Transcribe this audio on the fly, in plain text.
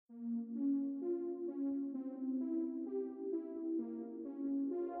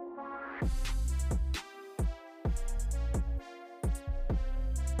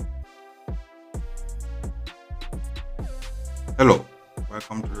Hello,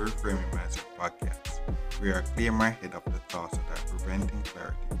 welcome to the Reframing Mindset podcast. We are clear my head of the thoughts that are preventing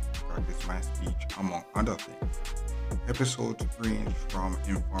clarity, practice my speech, among other things. Episodes range from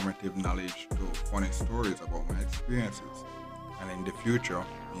informative knowledge to funny stories about my experiences, and in the future,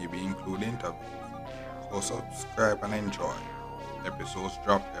 maybe include interviews. So subscribe and enjoy. Episodes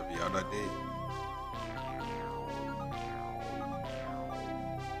drop every other day.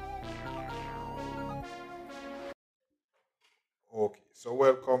 Okay, so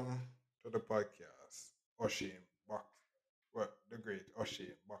welcome to the podcast, Oshane Box, well, the great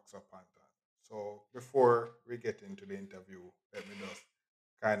Oshane Boxer Panton. So before we get into the interview, let me just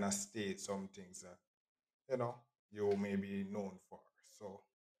kind of state some things that you know you may be known for. So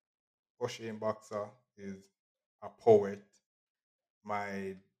Oshane Boxer is a poet,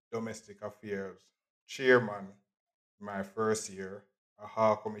 my domestic affairs chairman my first year, a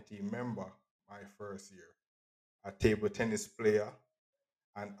hall committee member my first year, a table tennis player,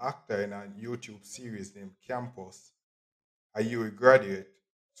 an actor in a YouTube series named Campus, a UE graduate,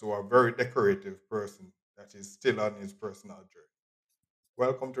 so a very decorative person that is still on his personal journey.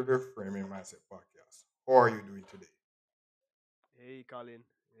 Welcome to the Framing Mindset podcast. How are you doing today? Hey, Colin.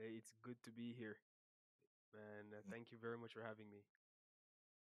 Hey, it's good to be here, and Mm, thank you very much for having me.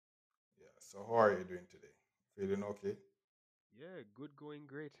 yeah, so how are you doing today? Feeling okay? Yeah, good going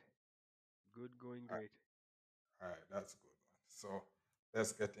great. Good going All right, great. all right, that's good, man. So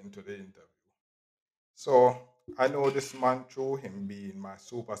let's get into the interview. So I know this man through him being my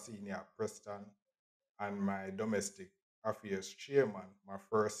super senior at Preston and my domestic affairs chairman my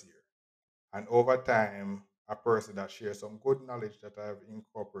first year. And over time, a person that shares some good knowledge that I've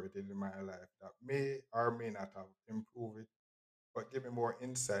incorporated in my life that may or may not have improved it, but give me more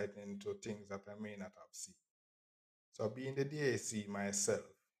insight into things that I may not have seen. So, being the DAC myself,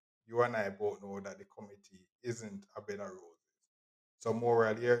 you and I both know that the committee isn't a bed of roses. So, more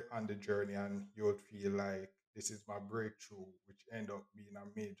earlier on the journey, and you would feel like this is my breakthrough, which end up being a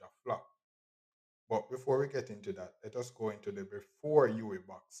major flop. But before we get into that, let us go into the before UE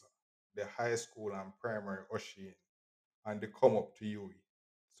boxer, the high school and primary Oshane, and the come up to UE.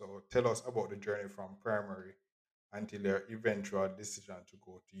 So tell us about the journey from primary until your eventual decision to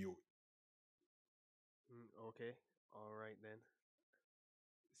go to UE. Okay, all right then.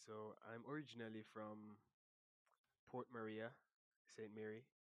 So I'm originally from Port Maria, St. Mary.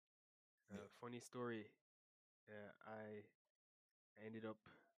 Yeah. Funny story. I ended up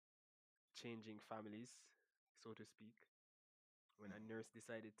changing families, so to speak, when a Mm, nurse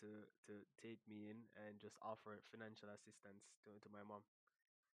decided to take me in and just offer financial assistance to my mom.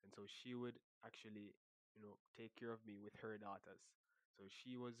 And so she would actually take care of me with her daughters. So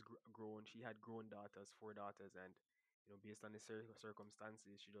she was grown, she had grown daughters, four daughters, and based on the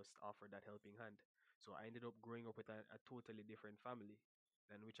circumstances, she just offered that helping hand. So I ended up growing up with a totally different family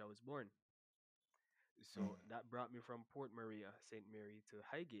than which I was born. mm, So that brought me from Port Maria St. Mary to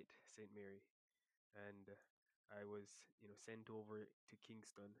Highgate St. Mary, and I was sent over to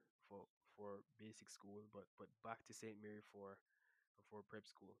Kingston for basic school, but back to St. Mary for prep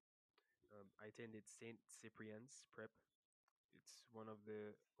school. I attended Saint Cyprian's Prep. It's one of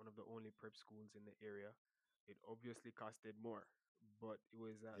the only prep schools in the area. It obviously costed more, but it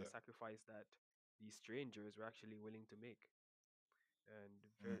was a yeah. sacrifice that these strangers were actually willing to make. And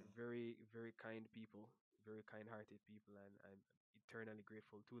Mm, very, very, very kind people, very kind-hearted people, and I'm eternally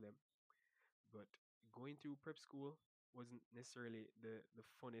grateful to them. But going through prep school wasn't necessarily the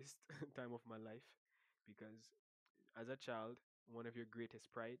funnest time of my life because as a child, one of your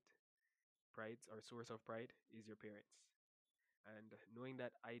greatest prides or source of pride is your parents. And knowing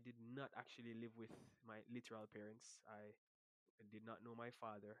that I did not actually live with my literal parents, I did not know my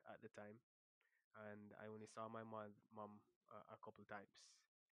father at the time, and I only saw my mom a couple times,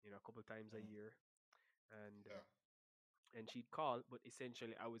 a couple times a mm, year, and yeah. she'd call, but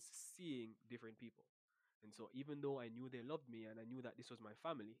essentially I was seeing different people, and so even though I knew they loved me and I knew that this was my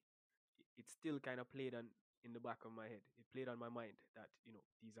family, it still kind of played on in the back of my head. It played on my mind that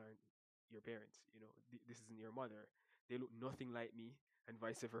these aren't your parents. This isn't your mother. They look nothing like me, and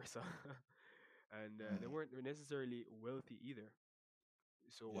vice versa. And they Mm, weren't necessarily wealthy either.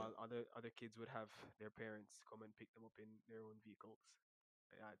 So yeah. while other kids would have their parents come and pick them up in their own vehicles,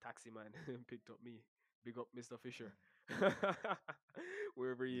 taxi man picked up me. Big up Mr. Mm, Fisher,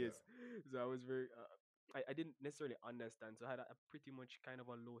 wherever he yeah. is. So I was very. I didn't necessarily understand, so I had a pretty much kind of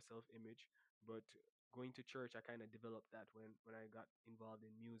a low self-image. But going to church, I kind of developed that when I got involved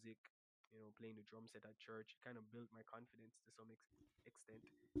in music, playing the drum set at church. It kind of built my confidence to some extent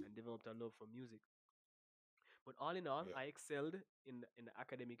and developed a love for music. But all in all, Yeah. I excelled in the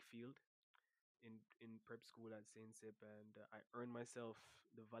academic field in prep school at Saint Sip, and I earned myself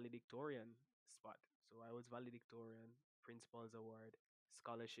the valedictorian spot. So I was valedictorian, principal's award,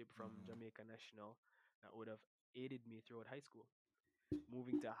 scholarship from Mm-hmm. Jamaica National that would have aided me throughout high school.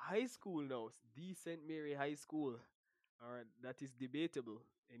 Moving to high school now, Decent Mary High School. All right, that is debatable.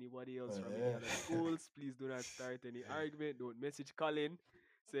 Anybody else from any Yeah. other schools, please do not start any argument. Don't message Colin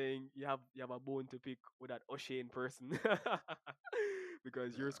saying you have a bone to pick with that Oshane person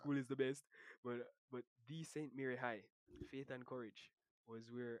because your Yeah. school is the best. But the Saint Mary High, faith and courage was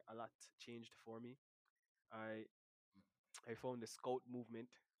where a lot changed for me. I I found the scout movement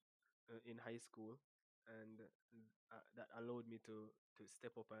in high school, and that allowed me to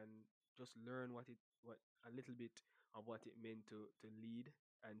step up and just learn what a little bit of what it meant to lead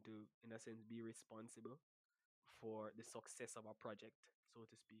and to, in a sense, be responsible for the success of a project, so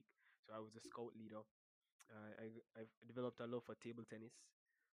to speak. So I was a scout leader. I've developed a love for table tennis,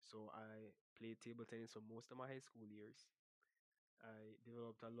 so I played table tennis for most of my high school years. I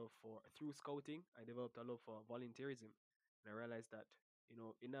developed a love for through scouting. I developed a love for volunteerism, and I realized that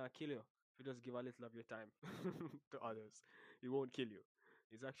it not kill you if you just give a little of your time to others. It won't kill you.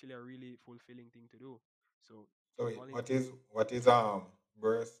 It's actually a really fulfilling thing to do. So So wait, volunteer. what is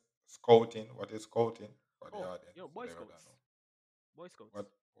birth scouting? What is scouting for the Oh, audience so Boy they would know? Scouts. Boy Scouts.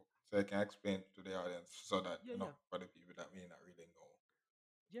 What so I can explain to the audience so that Yeah, yeah, for the people that may not really know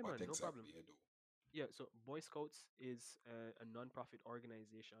yeah, what man. No problem. exactly you do. Yeah, so Boy Scouts is a non-profit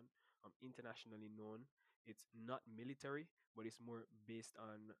organization, internationally known. It's not military, but it's more based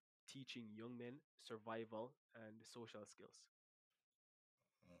on teaching young men survival and social skills.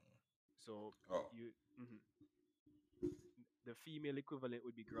 Mm. So Oh. you, the female equivalent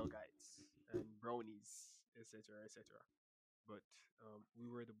would be Girl Guides and Brownies, etc., etc. But we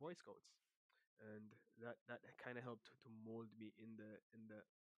were the Boy Scouts, and that kind of helped to mold me in the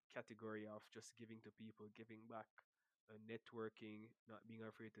category of just giving to people, giving back, networking, not being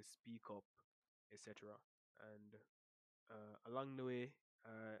afraid to speak up, etc. And along the way,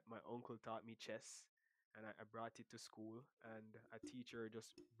 my uncle taught me chess, and I brought it to school, and a teacher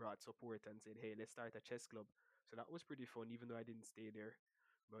just brought support and said, "Hey, let's start a chess club." So that was pretty fun, even though I didn't stay there.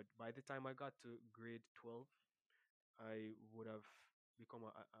 But by the time I got to grade 12, I would have become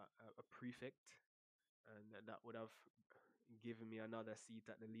a prefect, and that would have given me another seat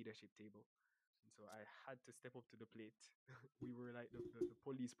at the leadership table. And so I had to step up to the plate. We were like the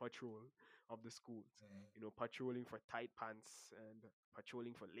police patrol of the schools, Mm. patrolling for tight pants and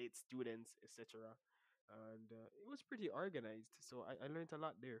patrolling for late students, etc. And it was pretty organized. So I learned a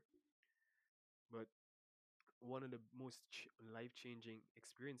lot there. But one of the most life changing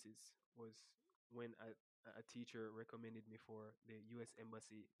experiences was when a teacher recommended me for the US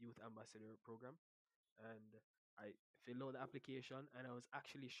Embassy Youth Ambassador program. And I filled out the application, and I was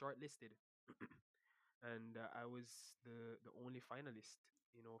actually shortlisted. And I was the only finalist,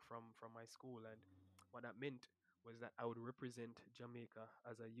 from my school. And what that meant was that I would represent Jamaica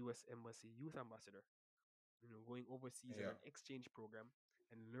as a U.S. Embassy Youth Ambassador. Going overseas on Yeah. an exchange program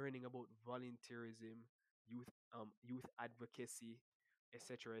and learning about volunteerism, youth advocacy,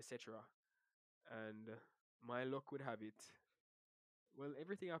 etc., etc. And my luck would have it. Well,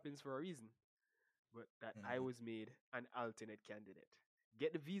 everything happens for a reason, but that I Mm. was made an alternate candidate.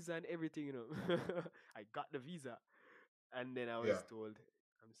 Get the visa and everything. I got the visa, and then I Yeah. was told,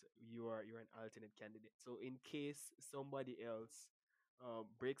 you're an alternate candidate. So in case somebody else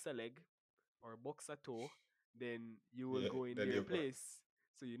breaks a leg or bucks a toe, then you will Yeah. go in Then their you got. place.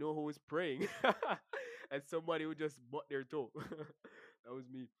 So you know who is praying, and somebody who just butt their toe. That was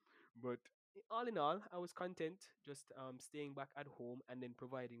me. But all in all, I was content just staying back at home and then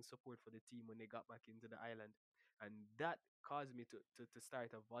providing support for the team when they got back into the island, and that caused me to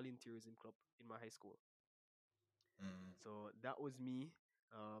start a volunteerism club in my high school. Mm. So that was me.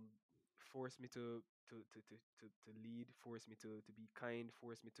 Forced me to lead, forced me to be kind,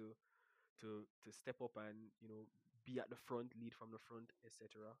 forced me to step up and be at the front, lead from the front,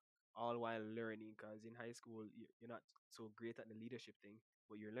 etc. All while learning, because in high school you're not so great at the leadership thing,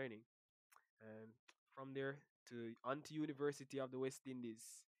 but you're learning. And from there to onto University of the West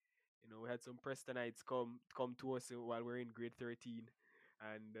Indies. We had some Prestonites come to us while we are in grade 13,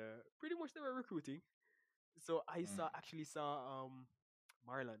 and pretty much they were recruiting. So I Mm. actually saw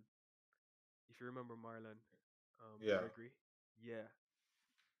Marlon, if you remember Marlon, Yeah. Gregory. Yeah,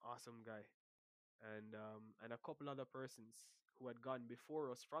 awesome guy. And a couple other persons who had gone before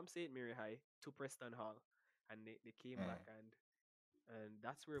us from St. Mary High to Preston Hall, and they came Mm. back, and And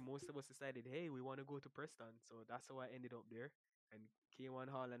that's where most of us decided, hey, we want to go to Preston. So that's how I ended up there and came on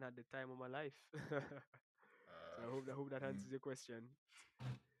hall and had the time of my life. So I hope that mm, answers your question.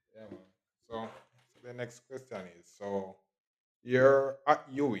 yeah, man. So the next question is, so you're at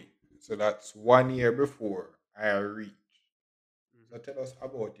UE, so that's 1 year before I reach. So Hmm. tell us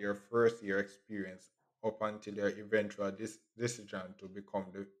about your first year experience up until your eventual decision to become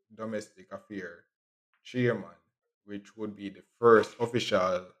the domestic affair chairman, which would be the first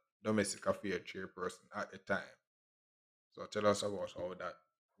official domestic affair chairperson at the time. So tell us about how that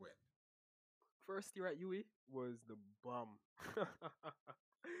went. First year at UE was the bomb.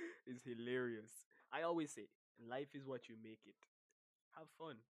 It's hilarious. I always say, life is what you make it. Have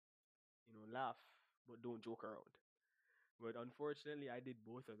fun, laugh, but don't joke around. But unfortunately, I did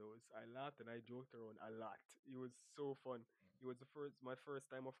both of those. I laughed and I joked around a lot. It was so fun. It was my first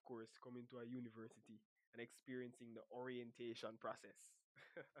time, of course, coming to a university and experiencing the orientation process.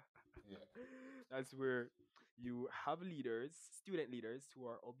 Yeah, That's where you have leaders, student leaders, who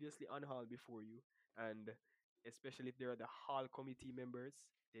are obviously on hall before you, and especially if they're the hall committee members,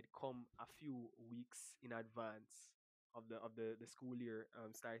 they'd come a few weeks in advance of the school year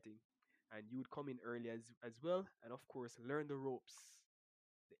starting, and you would come in early as well, and of course learn the ropes,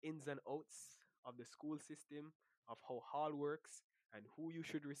 the ins and outs of the school system, of how hall works, and who you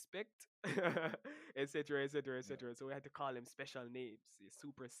should respect, etc., etc., yeah. etc. So we had to call them special names,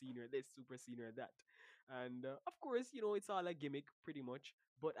 super senior this, super senior that, and of course, it's all a gimmick, pretty much.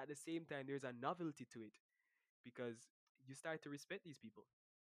 But at the same time, there's a novelty to it because you start to respect these people.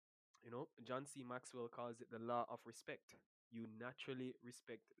 John C. Maxwell calls it the law of respect. You naturally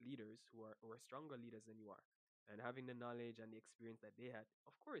respect leaders who are stronger leaders than you are. And having the knowledge and the experience that they had,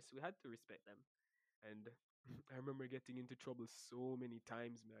 of course, we had to respect them. And I remember getting into trouble so many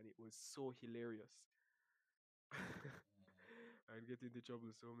times, man. It was so hilarious. I'd get into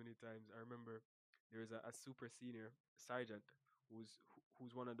trouble so many times. I remember there was a super senior sergeant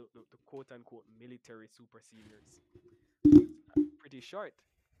who's one of the quote unquote military super seniors, who was pretty short.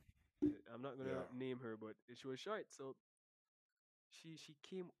 I'm not Yeah. gonna name her, but she was short. So she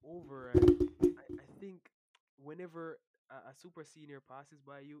came over, and I think whenever a super senior passes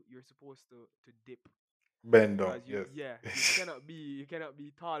by you, you're supposed to dip Bend down, because yes. you cannot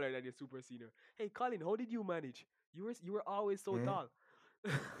be taller than your super senior. Hey, Colin, how did you manage? You were always so Mhm. tall.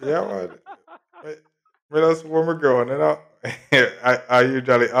 Yeah, man. Me, me that's where we going, you know. I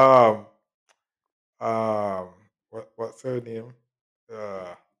usually what's her name?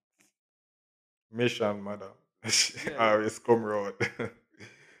 Uh Mission Madam. She Yeah, yeah, always come road.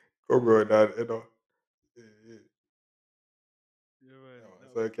 Come road that, you know. Yeah, yeah, man. man.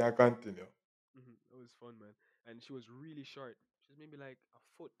 That So was you can continue. that was fun, man. And she was really short. She was maybe like a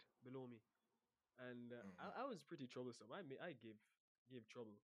foot below me, and I was pretty troublesome. I gave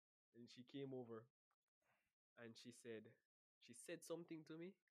trouble, and she came over and she said something to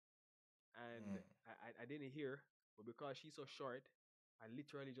me, and Mm, I didn't hear, but because she's so short, I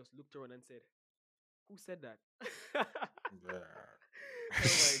literally just looked around and said, "Who said that?" yeah.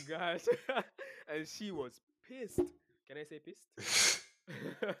 Oh my gosh! And she was pissed. Can I say pissed?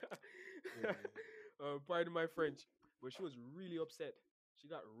 Pardon my French, but she was really upset. She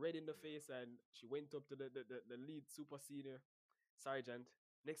got red in the face and she went up to the lead super senior sergeant.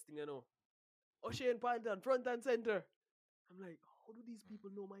 Next thing I know, Oshane Panton, front and center. I'm like, how do these people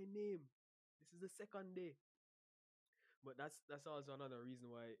know my name? This is the second day. But that's also another reason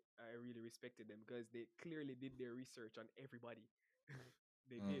why I really respected them, because they clearly did their research on everybody.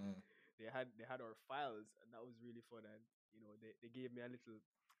 They did. Mm, They had our files, and that was really fun. And they gave me a little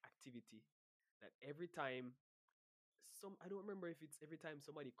activity that every time I don't remember if it's every time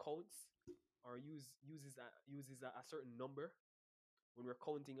somebody counts or uses a certain number when we're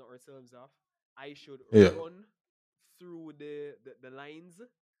counting ourselves off, I should yeah. run through the lines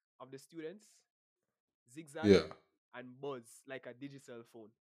of the students, zigzag, Yeah. and buzz like a digital phone.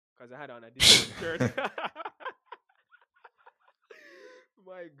 Because I had on a digital shirt.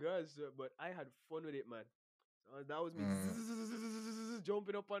 My gosh, but I had fun with it, man. That was me Mm,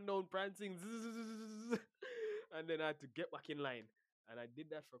 jumping up and down, prancing, and then I had to get back in line. And I did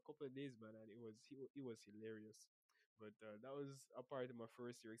that for a couple of days, man, and it was hilarious. But that was a part of my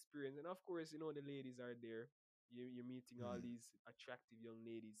first year experience, and of course, the ladies are there. You're meeting all mm, these attractive young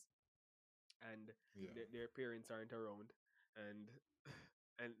ladies, and yeah. their parents aren't around, and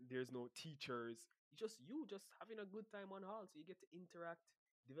and there's no teachers. Just having a good time on hall, so you get to interact,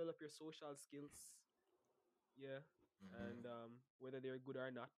 develop your social skills, yeah, Mm, and whether they're good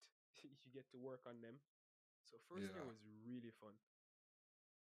or not, you get to work on them. So first year yeah. was really fun.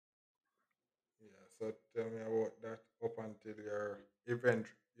 Yeah, so tell me about that up until your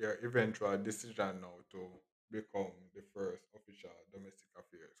eventual decision now to become the first official domestic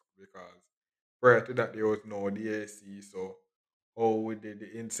affairs, because prior to that there was no DAC. So how did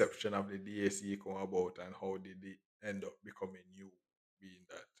the inception of the DAC come about, and how did it end up becoming you being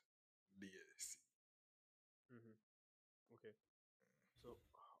that DAC? Hmm. Okay. So,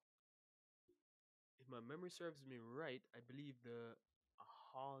 if my memory serves me right, I believe the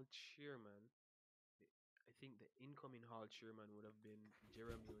hall chairman, I think the incoming hall chairman would have been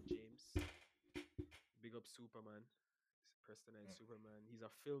Jeremy James. Big up Superman, Prestonized Superman. He's a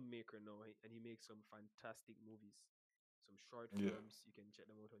filmmaker now, and he makes some fantastic movies, some short Yeah, films. You can check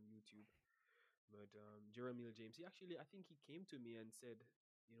them out on YouTube. But Jeremy James, he actually, I think he came to me and said,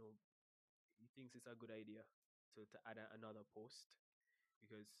 you know, he thinks it's a good idea to add another post,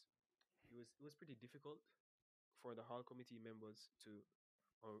 because it was pretty difficult for the hall committee members to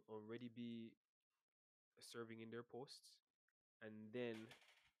already be serving in their posts, and then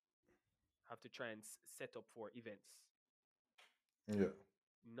have to try and set up for events. yeah,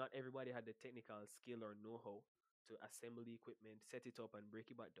 Not everybody had the technical skill or know-how to assemble the equipment, set it up, and break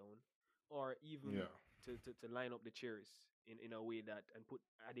it back down, or even yeah, to line up the chairs in a way that and put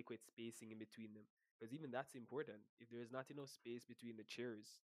adequate spacing in between them. Because even that's important. If there is not enough space between the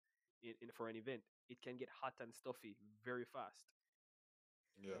chairs for an event, it can get hot and stuffy very fast,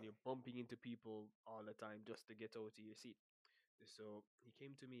 yeah. and you're bumping into people all the time just to get out to your seat. So he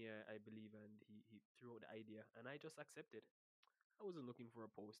came to me, I believe, and he threw out the idea, and I just accepted. I wasn't looking for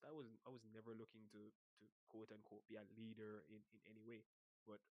a post. I was never looking to quote unquote be a leader in any way.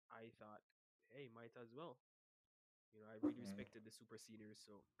 But I thought, hey, might as well. I really Mm, respected the super seniors,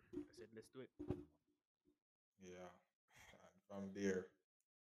 so I said, let's do it. yeah. And from there,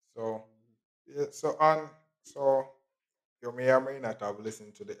 so Mhm. yeah, so you may or may not have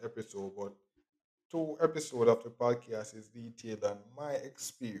listened to the episode, but two episodes of the podcast is detailed on my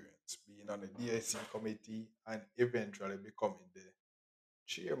experience being on the DIC committee and eventually becoming the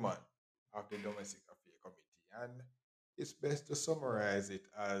chairman of the domestic affairs committee. And it's best to summarize it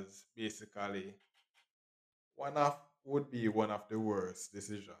as basically would be one of the worst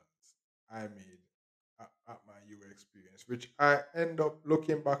decisions I made at my U experience, which I end up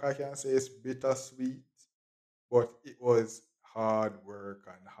looking back, I can say it's bittersweet, but it was hard work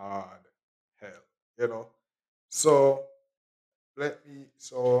and hard hell, you know. So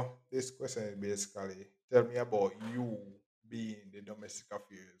so this question is basically tell me about you being the domestic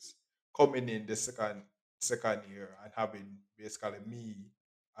affairs, coming in the second year and having basically me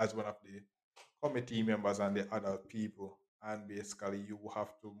as one of the committee members and the other people, and basically you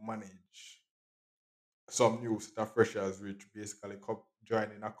have to manage some new set of freshers which basically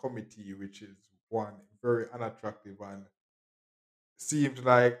join in a committee which is one very unattractive and seems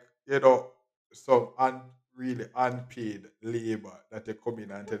like some really unpaid labor that you come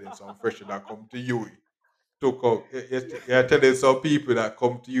in and telling some fresher that come to you to come. You're telling some people that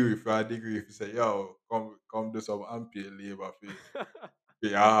come to you for a degree, if you say, yo, come do some unpaid labor for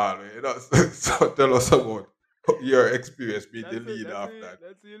your hall. So tell us about your experience being the That's it. leader That's of it. that.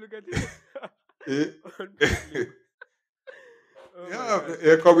 That's it. You look at it. Unpaid Eh? labor. Oh my Yeah, god.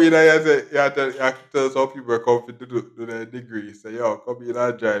 you come in and you tell some people come to do their degree. Say, yo, come in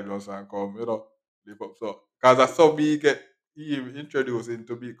and join us and come, live up. So, because I saw me get introduced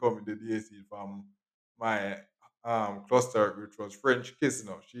into becoming the DAC from my cluster, which was French Kiss.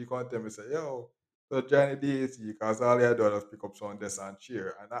 She come tell me, say, yo, so join the DAC because all you do is pick up some desk and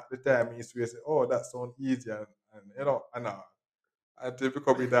chair. And at the time, he used to say, oh, that sounds easy. And until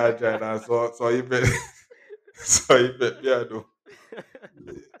becoming that join. And so you bet, so you bet me, I do.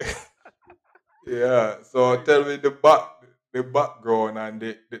 Yeah. So My tell god. me the background and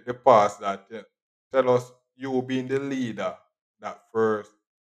the past that tell us you being the leader that first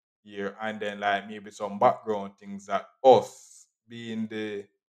year, and then like maybe some background things that us being the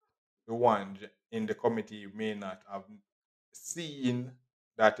one in the committee may not have seen,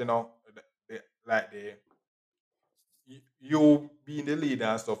 that like you being the leader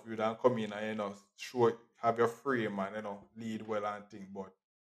and stuff, you don't come in and show have your frame and lead well and thing. But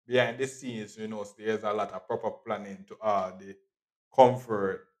behind the scenes, there's a lot of proper planning to all the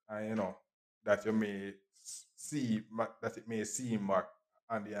comfort and that you may that it may seem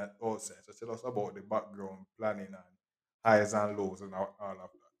on the outside. So tell us about the background planning and highs and lows and all of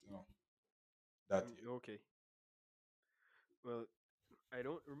that, that year. Okay. Well, I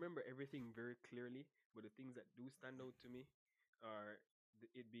don't remember everything very clearly, but the things that do stand out to me are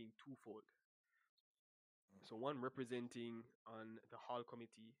it being twofold. So one representing on the hall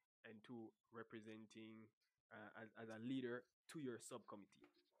committee, and two representing as a leader to your subcommittee.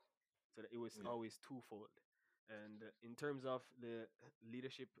 So that it was Yeah. always twofold. And in terms of the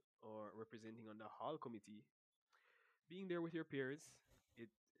leadership or representing on the hall committee, being there with your peers, it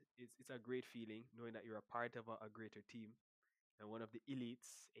it's a great feeling knowing that you're a part of a greater team and one of the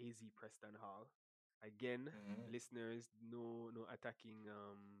elites, AZ Preston Hall. Again, Mhm. listeners, no attacking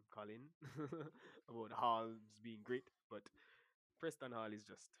Colin about Halls being great, but Preston Hall is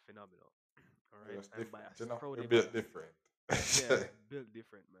just phenomenal. All right, It's I'm different, biased, we proudly built biased. different. Yeah, built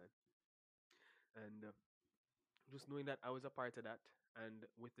different, man. And just knowing that I was a part of that, and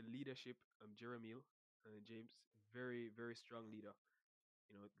with the leadership, Jeremy James, very strong leader.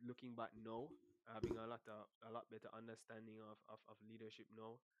 Looking back now, having a lot better understanding of leadership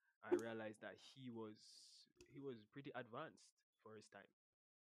now, I realized that he was pretty advanced for his time.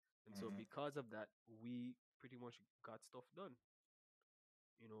 And so Mhm. because of that, we pretty much got stuff done.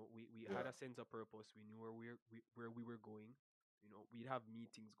 We Yeah. had a sense of purpose. We knew where we were going. We'd have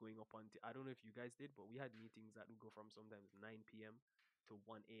meetings going up until, I don't know if you guys did, but we had meetings that would go from sometimes 9 p.m. to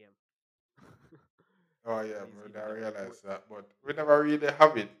 1 a.m. Oh yeah, These but even I get realized that, but we never really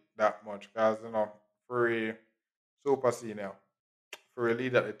have it that much because for a super senior, for a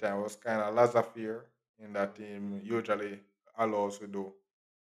lead at the time was kind of laissez-faire in that okay. team usually allows to do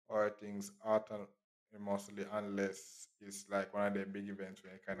or things autonomously unless it's like one of the big events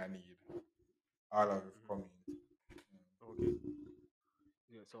where you kind of need all of it Hmm. coming. Okay.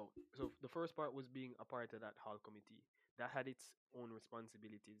 Yeah, so the first part was being a part of that hall committee that had its own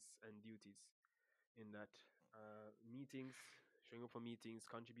responsibilities and duties in that meetings, showing up for meetings,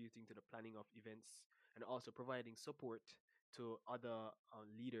 contributing to the planning of events, and also providing support to other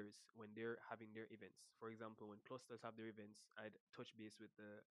leaders when they're having their events. For example, when clusters have their events, I'd touch base with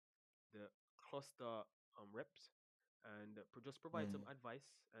the cluster reps and just provide some Mm.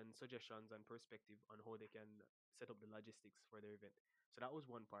 advice and suggestions and perspective on how they can set up the logistics for their event. So that was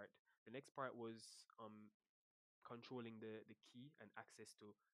one part. The next part was controlling the key and access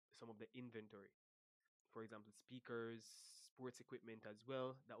to some of the inventory. For example, speakers, sports equipment as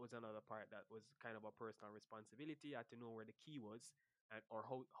well. That was another part that was kind of a personal responsibility. I had to know where the key was and or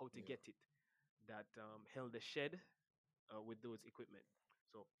how to Yeah. get it. That held the shed with those equipment.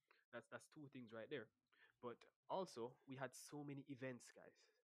 So that's two things right there. But also we had so many events, guys.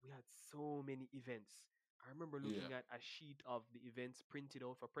 We had so many events. I remember Yeah. looking at a sheet of the events printed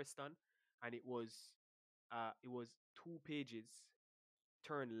out for Preston, and it was 2 pages,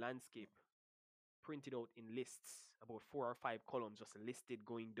 turn landscape, printed out in lists, about 4 or 5 columns, just listed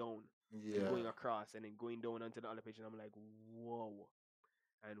going down and Yeah. going across and then going down onto the other page. And I'm like, whoa.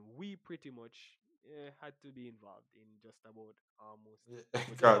 And we pretty much had to be involved in just about almost,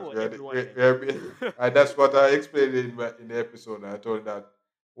 but just Because about every one of them. that's what I explained in the episode. I told that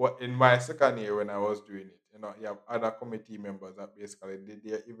what in my second year when I was doing it, you have other committee members that basically did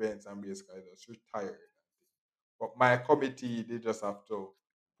their events and basically just retired. But my committee, they just have to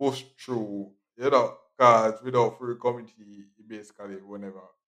push through, because without free committee, it basically whenever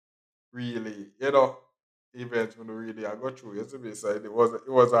really, events when really I got through. Yesterday, so it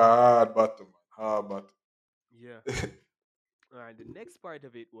was a hard battle, man, hard battle. Yeah. And the next part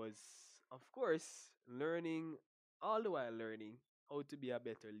of it was, of course, learning, all the while learning how to be a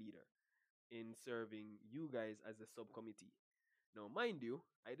better leader in serving you guys as a subcommittee. Now, mind you,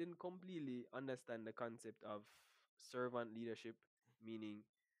 I didn't completely understand the concept of servant leadership, meaning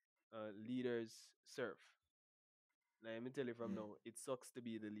leaders serve. Now, let me tell you from Mm, now, it sucks to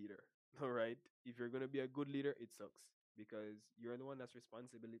be the leader. All right. If you're gonna be a good leader, it sucks because you're the one that's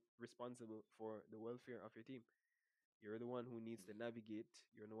responsible for the welfare of your team. You're the one who needs to navigate.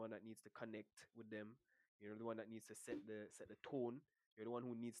 You're the one that needs to connect with them. You're the one that needs to set the tone. You're the one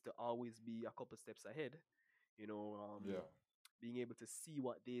who needs to always be a couple steps ahead. You know, yeah. being able to see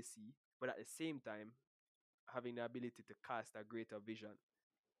what they see, but at the same time having the ability to cast a greater vision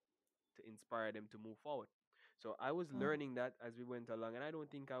to inspire them to move forward. So I was Mm, learning that as we went along, and I don't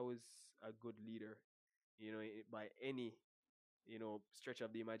think I was a good leader, by any stretch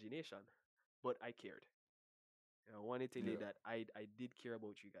of the imagination, but I cared. I wanted to tell you yeah. that I did care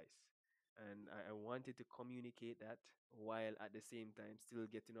about you guys, and I wanted to communicate that while at the same time still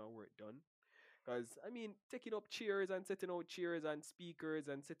getting our work done. Because, I mean, taking up chairs and setting out chairs and speakers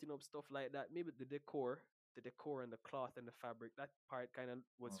and setting up stuff like that, maybe the decor and the cloth and the fabric, that part kind of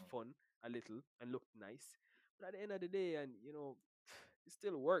was Mm, fun a little and looked nice. But at the end of the day, and you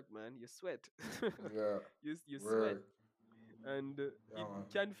still work, man. You sweat. yeah. you sweat. Word. And Yeah, it man.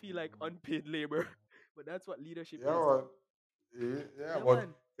 can feel like unpaid labor. But that's what leadership Yeah, is. man. Yeah, Yeah, but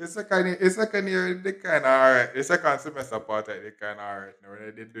man. it's second year they kind of alright. The second semester part they kind of alright.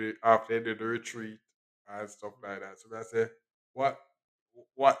 When they did after they did the retreat and stuff Mhm. like that. So that's it. What?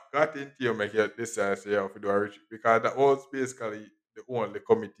 what got into you make you decide say you have to do a retreat? Because that was basically the only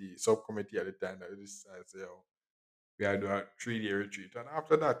committee, subcommittee at the time that decided say, oh, we had to do a 3 day retreat. And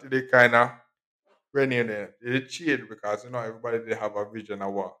after that, they kind of went in there. It changed because, everybody they have a vision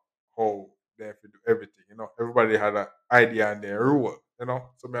of how they have to do everything. Everybody had an idea and their rule.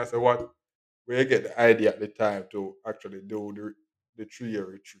 So me I say, what, where you get the idea at the time to actually do the 3 year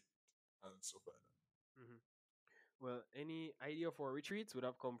retreat and stuff like Hmm. Well, any idea for retreats would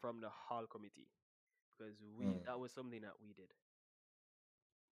have come from the hall committee because that. we that was something that we did.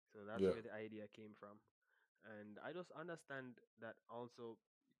 So that's Yeah. where the idea came from. And I just understand that also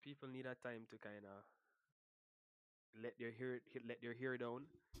people need a time to kind of let their hair down,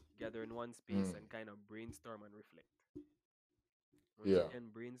 gather in one space, Mm. and kind of brainstorm and reflect. Once you Yeah. can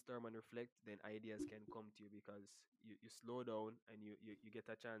brainstorm and reflect, then ideas can come to you because you slow down and you get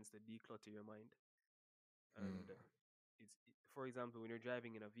a chance to declutter your mind. Mm. And for example, when you're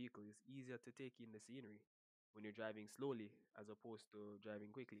driving in a vehicle, it's easier to take in the scenery when you're driving slowly as opposed to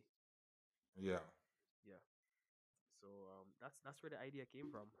driving quickly. Yeah. Yeah. So that's where the idea came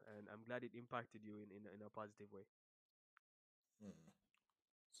from, and I'm glad it impacted you in a positive way. Mm.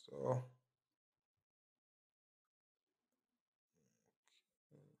 So,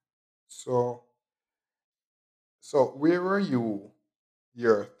 so, so where were you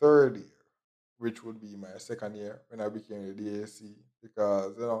your third year, which would be my second year when I became a DAC?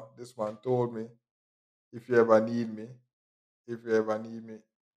 Because this man told me, if you ever need me, if you ever need me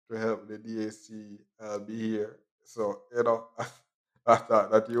to help the DAC, I'll be here. So, I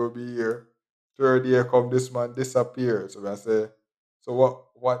thought that you'll be here. Third year come, this man disappeared. So I say, so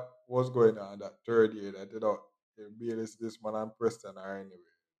what was going on that third year that be this man and Preston are anyway.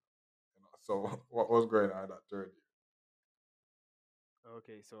 So what was going on that third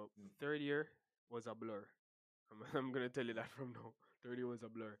Okay, so year? third year was a blur. I'm gonna tell you that from now. Third year was a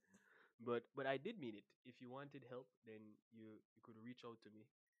blur, but I did mean it. If you wanted help, then you could reach out to me.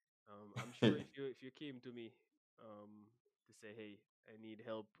 I'm sure Mm. if you came to me to say, hey, I need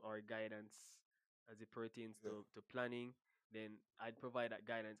help or guidance as it pertains Yeah. to planning, then I'd provide that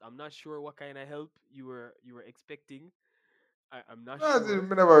guidance. I'm not sure what kind of help you were expecting. I'm not No, as in, sure.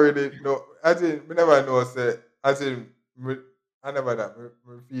 me never really know. As in, me never know. Say, as in, I never that.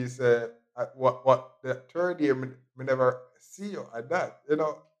 Me feel say, what the third year, me never see you at that.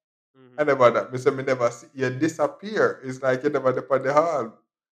 I Hmm. never that. Me say, me never see you disappear. It's like you never did on the hall.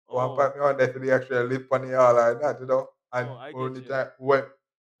 One Oh, part me on that they actually live on the hall like that. And oh, I get only you. time when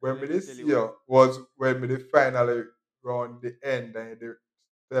me Let me did tell see you what. you was when me did finally round the end and they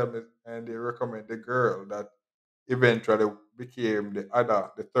tell me and they recommend the girl that eventually became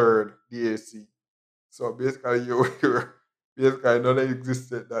the third DAC. So basically, you were basically not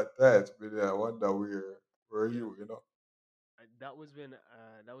existed that time. But I wonder where Yeah, you. that was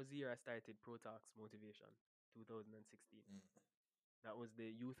the year I started Pro Talks Motivation, 2016. That was the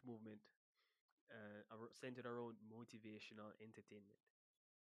youth movement centered around motivational entertainment.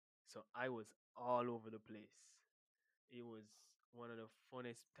 So I was all over the place. It was one of the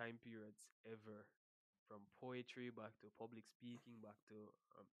funnest time periods ever, from poetry back to public speaking, back to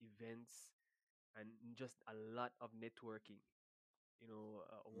events, and just a lot of networking.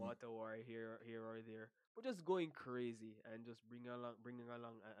 Mm, Water war here or there, but just going crazy and just bringing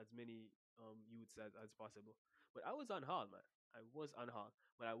along as many youths as possible. But I was on hall, man. I was on hall,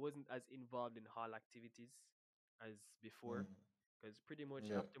 but I wasn't as involved in hall activities as before. mm, Because pretty much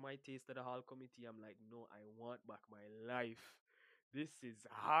yeah, after my taste of the hall committee, I'm like, no, I want back my life. This is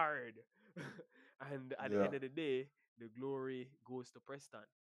hard. And at the yeah, end of the day, the glory goes to Preston.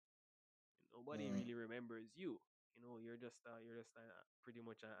 Nobody mm, really remembers you. You're just pretty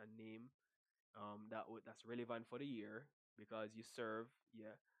much a name that's relevant for the year because you serve,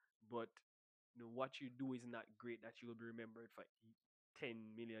 yeah. But what you do is not great that you will be remembered for 10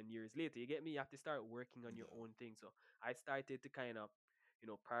 million years later. You get me? You have to start working on your yeah, own thing. So I started to kind of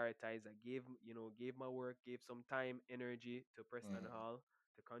prioritize. I gave my work, gave some time, energy to Preston mm, Hall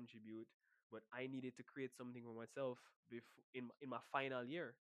to contribute, but I needed to create something for myself before in my final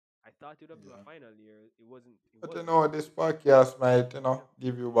year. I thought it would have been my yeah. final year. It wasn't. It But wasn't. this podcast might Yeah.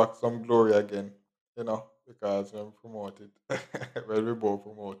 give you back some glory again. Because when we promote it, when we both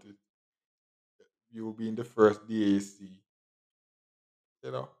promote it, you being the first DAC.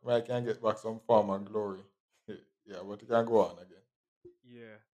 I can get back some form and glory. Yeah, but you can go on again.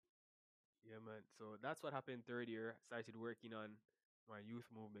 Yeah. Yeah, man. So that's what happened third year. Started working on my youth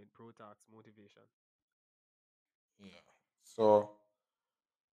movement, Pro Talks Motivation. Yeah. So,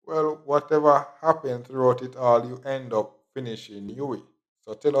 well, whatever happened throughout it all, you end up finishing UE.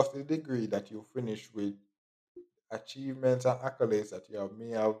 So tell us the degree that you finished with achievements and accolades that may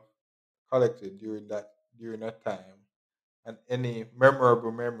have collected during that time, and any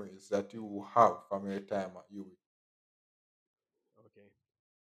memorable memories that you have from your time at UWI. Okay.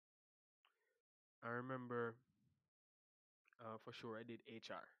 I remember for sure I did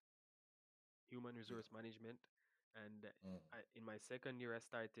HR, human Yeah. resource management, and Mm. in my second year I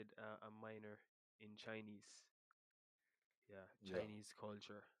started a minor in Chinese. Yeah, Yeah. Chinese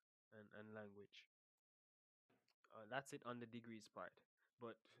culture and language. That's it on the degrees part.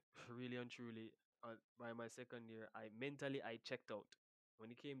 But really and truly, by my second year, I checked out.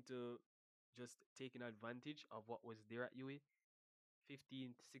 When it came to just taking advantage of what was there at UA,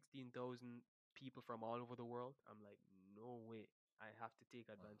 15 to 16,000 people from all over the world. I'm like, no way. I have to take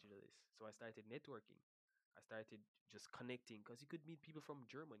advantage of this. So I started networking. I started just connecting because you could meet people from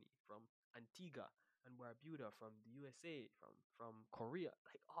Germany, from Antigua and Barbuda, from the USA, from Korea,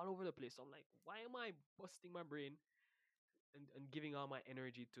 like all over the place. So I'm like, why am I busting my brain and giving all my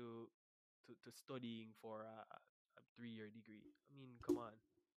energy to studying for a 3 year degree? I mean, come on.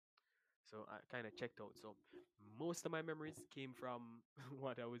 So I kind of checked out. So most of my memories came from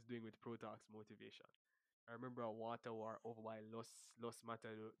what I was doing with Protox motivation. I remember a water war over by Los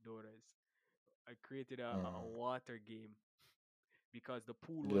Matadores. I created a Mm. water game because the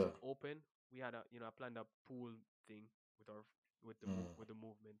pool Yeah. wasn't open. We had I planned a pool thing with our Mm. with the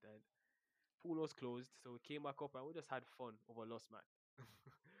movement, and pool was closed. So we came back up and we just had fun over Lost Mat.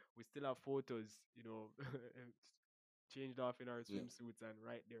 We still have photos, changed off in our Yeah. swimsuits, and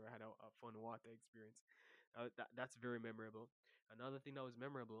right there I had a fun water experience. That's very memorable. Another thing that was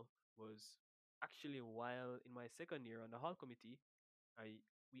memorable was actually while in my second year on the hall committee, I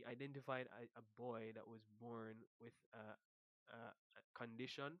we identified a boy that was born with a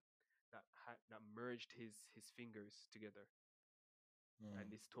condition that merged his fingers together Mm.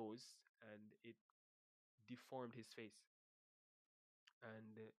 and his toes, and it deformed his face,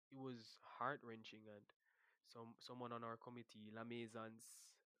 and it was heart wrenching. And someone on our committee, La Maison's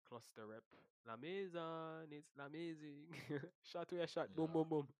cluster rep, La Maison, it's amazing. Shot where shot, boom, Yeah. boom,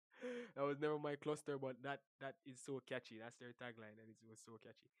 boom. That was never my cluster, but that is so catchy. That's their tagline, and it was so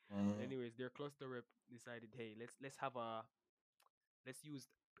catchy. But Mm. anyways, their cluster rep decided, hey, let's have a let's use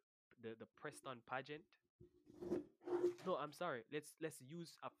the Preston pageant. No, I'm sorry. Let's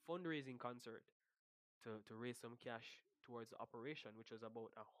use a fundraising concert to raise some cash towards the operation, which was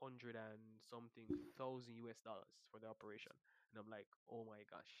about 100 and something thousand US dollars for the operation. And I'm like, oh my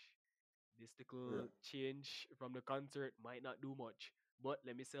gosh, this Yeah. little change from the concert might not do much, but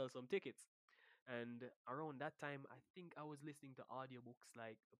let me sell some tickets. And around that time, I think I was listening to audiobooks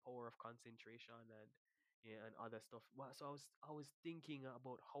like The Power of Concentration and yeah, and other stuff. So I was thinking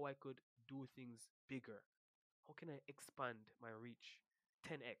about how I could do things bigger. How can I expand my reach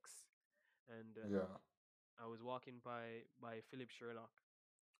 10x? And Yeah. I was walking by Philip Sherlock,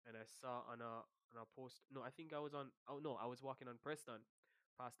 and I saw on a post. No, I think I was on. Oh no, I was walking on Preston,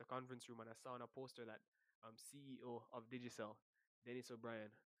 past the conference room, and I saw on a poster that CEO of Digicel, Dennis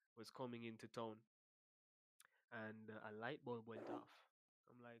O'Brien, was coming into town, and a light bulb went off.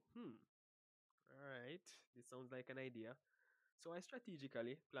 I'm like, all right, this sounds like an idea. So I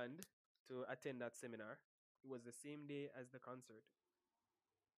strategically planned to attend that seminar. It was the same day as the concert,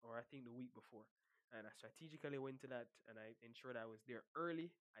 or I think the week before. And I strategically went to that and I ensured I was there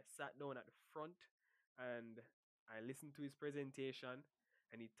early. I sat down at the front and I listened to his presentation,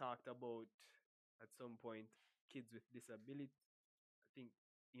 and he talked about at some point kids with disability, I think,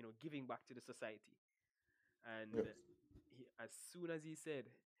 giving back to the society. And Yes. as soon as he said,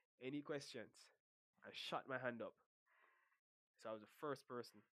 any questions, I shot my hand up. So I was the first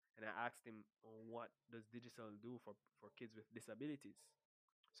person, and I asked him, what does digital do for kids with disabilities?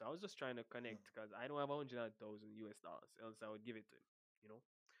 So I was just trying to Mm. connect because I don't have 100,000 US dollars, else I would give it to him.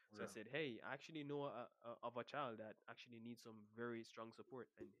 So I Yeah. said, hey, I actually know of a child that actually needs some very strong support,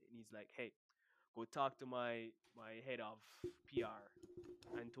 and he's like, hey, go talk to my head of PR,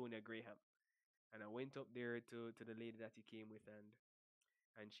 Antonia Graham. And I went up there to the lady that he came with,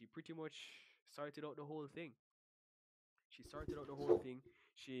 and she pretty much started out the whole thing. She started out the whole thing.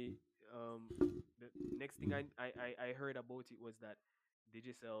 She the next thing I heard about it was that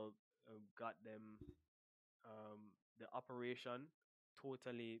Digicel got them the operation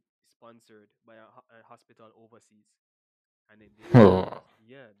totally sponsored by a hospital overseas, and then Digicel Oh.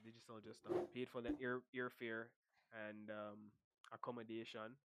 just Digicel just paid for the airfare and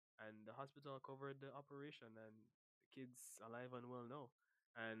accommodation, and the hospital covered the operation, and the kids alive and well now.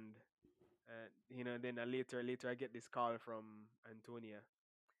 And then later I get this call from Antonia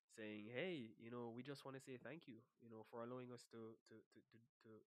saying, "Hey, we just want to say thank you, for allowing us to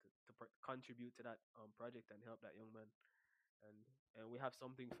contribute to that project and help that young man, and we have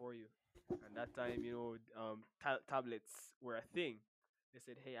something for you." And that time, tablets were a thing. They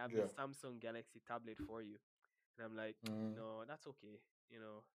said, "Hey, I have Yeah. this Samsung Galaxy tablet for you," and I'm like, Mm, "No, that's okay.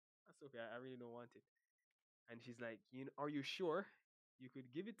 That's okay. I really don't want it." And she's like, "Are you sure you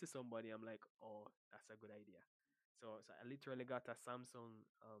could give it to somebody?" I'm like, "Oh, that's a good idea." So I literally got a Samsung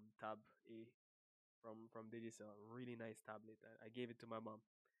Tab A from this really nice tablet. I gave it to my mom,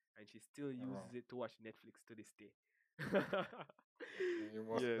 and she still oh. uses it to watch Netflix to this day. You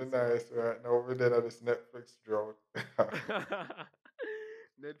must Yeah, be so nice right now. We did this Netflix drought.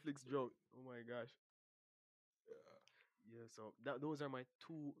 Netflix drought. Oh my gosh. Yeah, so those are my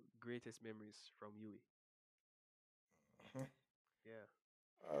two greatest memories from UE. Mhm. Yeah.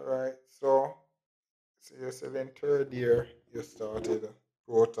 All right. So you said in third year you started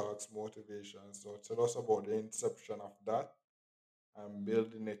Pro Talks Motivation. So tell us about the inception of that and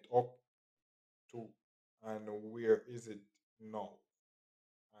building it up to, and where is it now?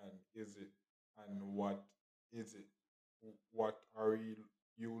 And is it, and what is it? What are you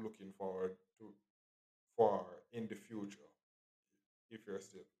looking forward to for in the future if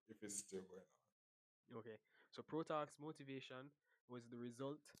it's still going Okay. So Protalks motivation was the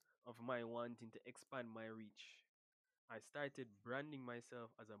result of my wanting to expand my reach. I started branding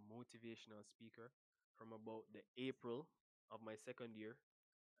myself as a motivational speaker from about the April of my second year,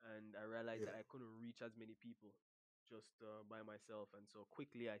 and I realized on? that I couldn't reach as many people just by myself. And so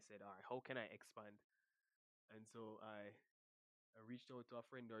quickly I said, "All right, how can I expand?" And so I reached out to a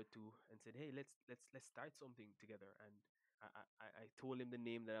friend or two and said, "Hey, let's start something together." And I told him the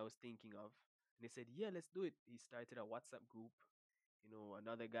name that I was thinking of, and he said, "Yeah, let's do it." He started a WhatsApp group.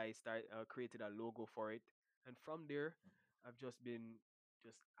 Another guy created a logo for it, and from there, I've just been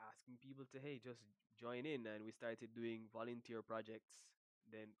just asking people to, hey, just join in, and we started doing volunteer projects.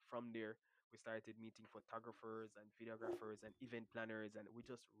 Then from there, we started meeting photographers and videographers and event planners, and we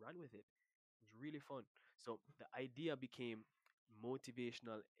just ran with it. It was really fun. So the idea became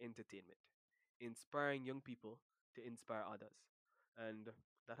motivational entertainment, inspiring young people to inspire others. And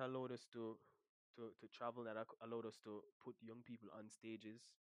that allowed us to travel, that allowed us to put young people on stages,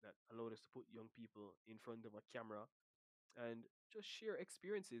 that allowed us to put young people in front of a camera and just share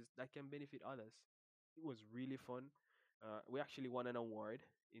experiences that can benefit others. It was really fun. We actually won an award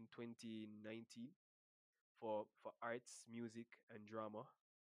in 2019 for arts, music, and drama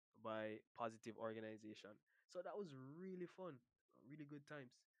by Positive Organization. So that was really fun, really good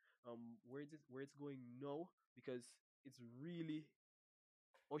times. Where it's going now, because it's really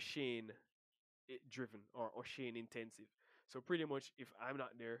Oshane driven or Oshane intensive. So pretty much, if I'm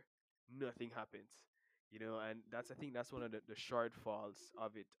not there, nothing happens. And I think that's one of the shortfalls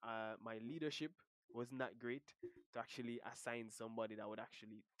of it. My leadership wasn't that great to actually assign somebody that would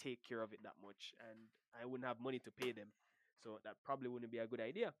actually take care of it that much, and I wouldn't have money to pay them. So that probably wouldn't be a good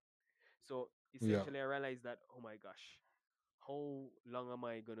idea. So Yeah. essentially, I realized that, oh my gosh, how long am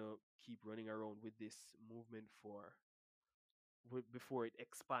I gonna keep running around with this movement for, before it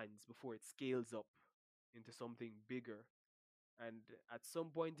expands, before it scales up into something bigger? And at some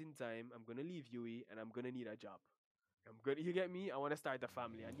point in time, I'm gonna leave UE and I'm gonna need a job. You get me? I want to start a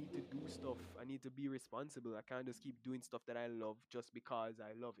family. I need to do stuff. I need to be responsible. I can't just keep doing stuff that I love just because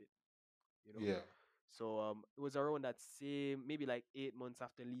I love it. You know. Yeah. So it was around that same, maybe like 8 months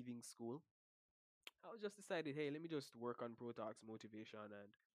after leaving school, I was just decided, hey, let me just work on Pro Talks motivation,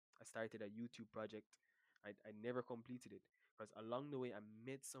 and I started a YouTube project. I never completed it because along the way I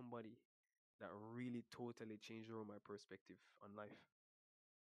met somebody that really totally changed around my perspective on life.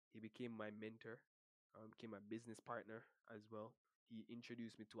 He became my mentor, became my business partner as well. He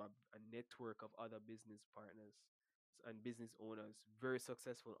introduced me to a network of other business partners and business owners, very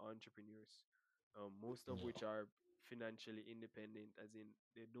successful entrepreneurs, most of Yeah. which are financially independent, as in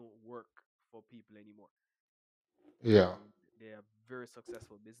they don't work for people anymore. Yeah. And they are very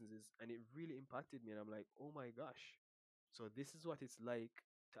successful businesses. And it really impacted me. And I'm like, oh my gosh. So this is what it's like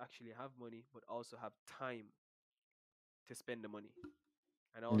to actually have money, but also have time to spend the money,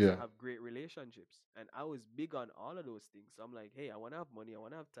 and also Yeah. have great relationships. And I was big on all of those things. So I'm like, hey, I want to have money, I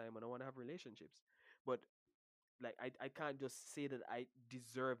want to have time, and I want to have relationships. But like, I can't just say that I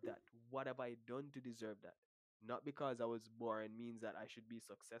deserve that. What have I done to deserve that? Not because I was born means that I should be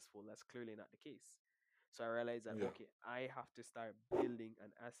successful. That's clearly not the case. So I realized that, Yeah. okay, I have to start building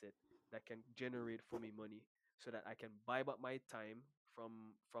an asset that can generate for me money so that I can buy back my time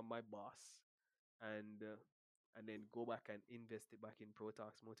from my boss, and then go back and invest it back in Pro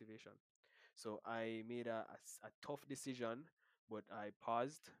Talks motivation. So I made a tough decision, but I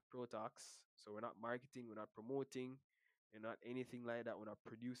paused Pro Talks. So we're not marketing, we're not promoting, and not anything like that. We're not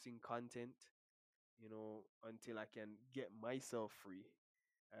producing content, until I can get myself free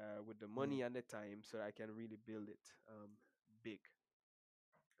with the Mm. money and the time so that I can really build it big.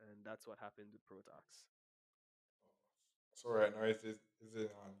 And that's what happened with Pro Talks. So right now it's in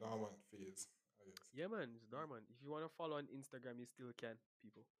a dormant phase, I guess. Yeah, man, it's dormant. If you want to follow on Instagram, you still can,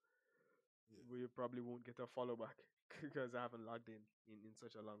 people. Yeah, But you probably won't get a follow back because I haven't logged in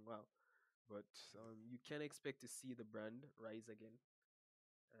such a long while. But yeah. you can expect to see the brand rise again,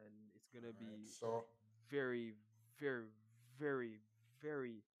 and it's gonna All right. be So very, very, very,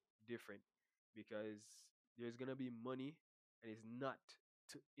 very different because there's gonna be money, and it's not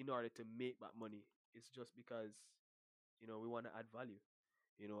in order to make that money. It's just because we want to add value.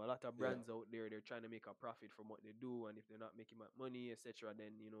 A lot of yeah. brands out there, they're trying to make a profit from what they do, and if they're not making that money, etc.,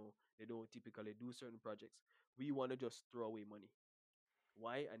 then they don't typically do certain projects. We want to just throw away money.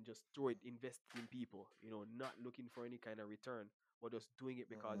 Why? And just throw it, invest in people. Not looking for any kind of return, but just doing it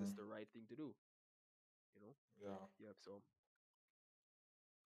because Mm-hmm. it's the right thing to do. You know. Yeah. Yep. So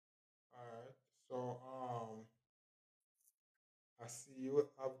All right. So I see you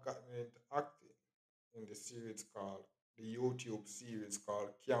have gotten into acting in the series called the YouTube series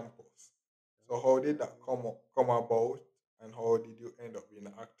called Campus. So how did that come about, and how did you end up being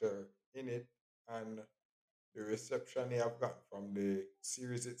an actor in it, and the reception you have gotten from the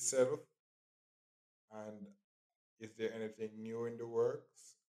series itself, and is there anything new in the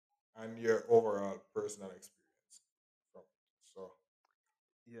works, and your overall personal experience from it? So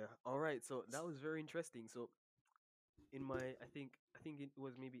yeah. All right. So that was very interesting. So in my, I think it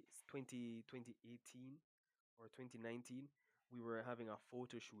was maybe 2018 or 2019, we were having a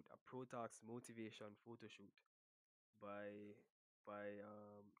photo shoot, a Protax motivation photo shoot by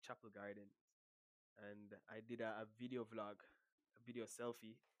Chapel Garden, and I did a video vlog, a video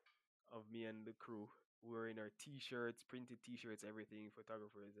selfie of me and the crew. We were in our t-shirts, printed t-shirts, everything,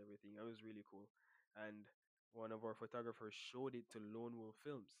 photographers, everything. It was really cool. And one of our photographers showed it to Lone Wolf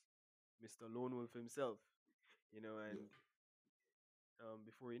Films, Mr. Lone Wolf himself. yeah, And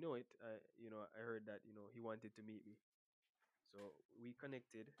before you know it, I heard that he wanted to meet me. So we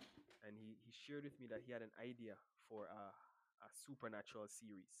connected, and he shared with me that he had an idea for a supernatural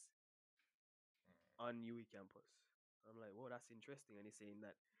series on UE campus. I'm like, whoa, that's interesting. And he's saying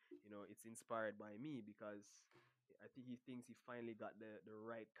that, it's inspired by me because I think he thinks he finally got the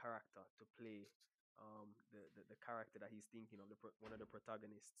right character to play the character that he's thinking of, one of the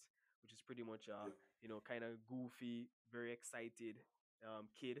protagonists, which is pretty much yeah, kind of goofy, very excited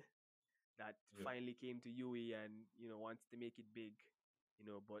kid that yeah. finally came to UE and wants to make it big,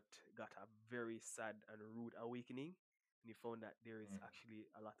 but got a very sad and rude awakening, and he found that there is Mm, actually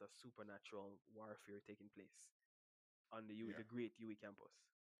a lot of supernatural warfare taking place on the UE, yeah, the great UE campus.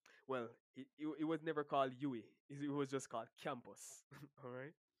 Well, it was never called UE; it was just called campus. All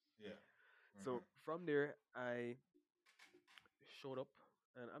right. yeah. So Mm-hmm. from there, I showed up,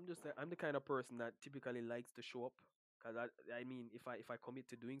 and I'm the kind of person that typically likes to show up, because I mean, if I commit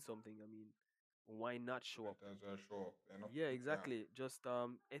to doing something, I mean, why not show up? Might as well show up, you know? Yeah, Yeah, exactly. Just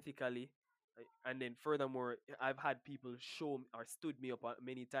ethically, and then furthermore, I've had people or stood me up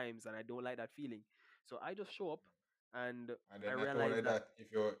many times, and I don't like that feeling. So I just show up, and and I then not only realize that that, if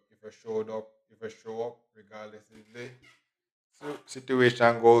you show up, regardless if the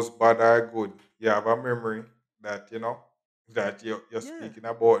situation goes bad or good, you have a memory that that you're yeah, speaking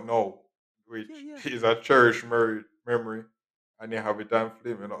about now, yeah, which yeah, is a cherished memory, and you have it on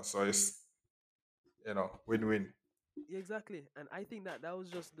film, so it's win-win. yeah, exactly. And I think that that was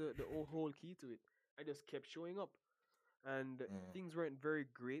just the whole key to it. I just kept showing up, and Mm, things weren't very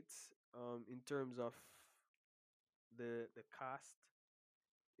great in terms of the cast.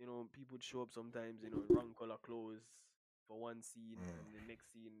 People would show up sometimes, wrong color clothes for one scene, and mm, the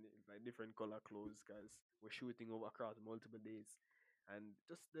next scene is like different color clothes because we're shooting over across multiple days, and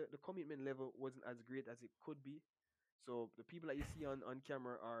just the commitment level wasn't as great as it could be. So the people that you see on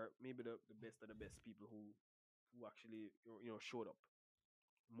camera are maybe the best of the best people who actually showed up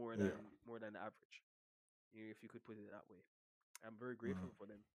more yeah, than the average, if you could put it that way. I'm very mm, grateful for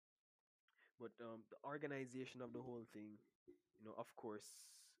them. But the organization of the whole thing, of course,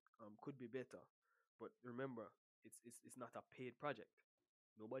 could be better. But remember, it's not a paid project.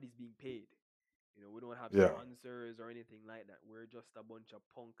 Nobody's being paid. We don't have yeah, sponsors or anything like that. We're just a bunch of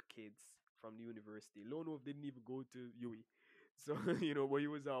punk kids from the university. Lone Wolf didn't even go to UE, so but he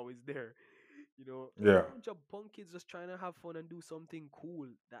was always there. yeah, A bunch of punk kids just trying to have fun and do something cool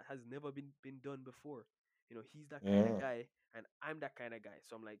that has never been done before. He's that kind of yeah, guy, and I'm that kind of guy.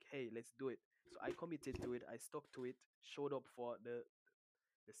 So I'm like, hey, let's do it. So I committed to it. I stuck to it. Showed up for the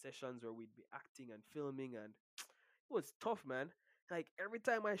sessions where we'd be acting and filming, and it was tough, man. Like every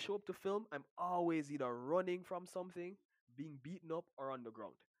time I show up to film, I'm always either running from something, being beaten up, or on the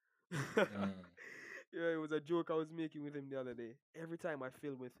ground. Mm. Yeah, it was a joke I was making with him the other day. Every time I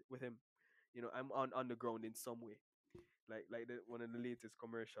film with him, I'm on the ground in some way. Like one of the latest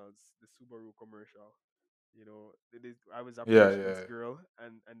commercials, the Subaru commercial. I was Yeah, approaching this yeah. girl,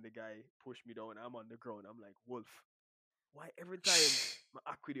 and the guy pushed me down. I'm on the ground. I'm like, Wolf, why every time my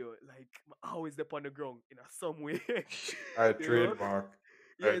Aquilio, like I always up on the ground in a some way, I you know? trademark.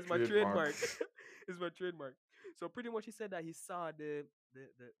 Yeah, I it's my trademark. trademark. It's my trademark. So pretty much he said that he saw the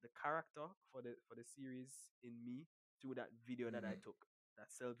character for the series in me through that video that I Mm. took, that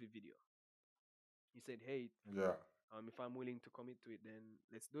selfie video. He said, "Hey, Yeah. if I'm willing to commit to it, then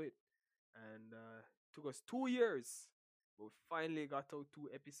let's do it." And took us 2 years, but we finally got out 2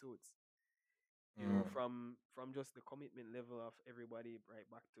 episodes. Mm. From just the commitment level of everybody right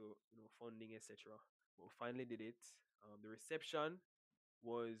back to funding, etc. But we finally did it. The reception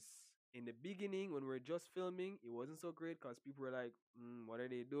was, in the beginning when we were just filming, it wasn't so great because people were like, what are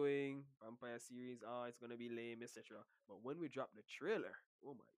they doing? Vampire series, it's gonna be lame, etc. But when we dropped the trailer,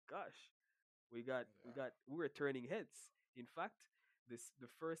 oh my gosh, we were turning heads. In fact, the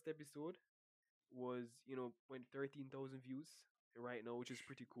first episode was, went 13,000 views right now, which is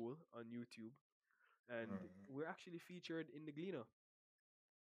pretty cool on YouTube. And Mm. we're actually featured in the Gleaner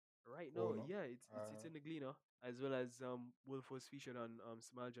right Oh now. no. Yeah, it's in the Gleaner, as well as Wolf was featured on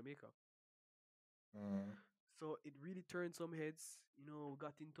Smile Jamaica. Mm. So it really turned some heads. We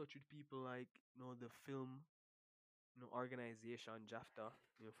got in touch with people like, the film, organization JAFTA,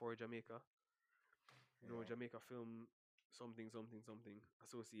 for Jamaica, Yeah. Jamaica Film something something something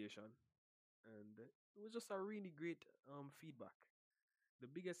association, and it was just a really great feedback. The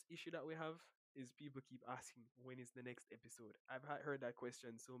biggest issue that we have is people keep asking when is the next episode. I've heard that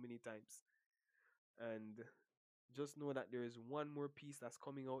question so many times, and just know that there is one more piece that's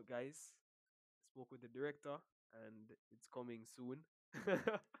coming out, guys. Spoke with the director, and it's coming soon.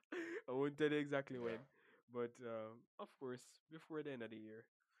 I won't tell you exactly Yeah. when, but of course, before the end of the year,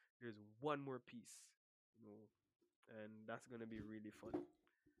 there's one more piece, you know, and that's gonna be really fun.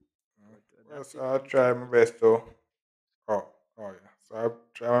 Mm. But Well, that's it so I from try my best Technology. to. Oh, oh yeah. So I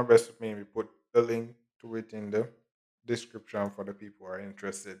try my best to maybe put the link to it in the description for the people who are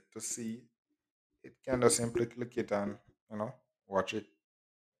interested to see. It can just simply click it and watch it.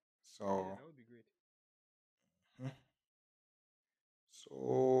 Yeah, So, that would be great. hmm.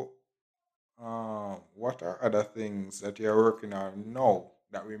 So what are other things that you're working on now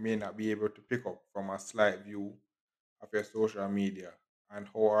that we may not be able to pick up from a slight view of your social media, and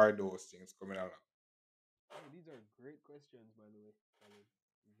how are those things coming along? Oh, these are great questions, by the way, Colin.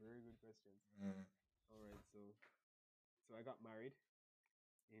 Very good questions. Mm. All right, so I got married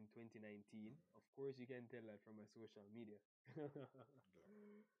in 2019. Of course, you can tell that from my social media.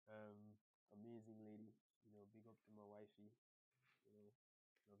 um, Amazing lady. Big up to my wifey. You know,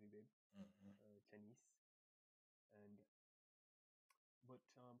 love you, babe. Mhm. Chinese. And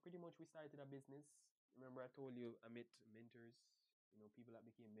pretty much we started a business. Remember, I told you I met mentors. People that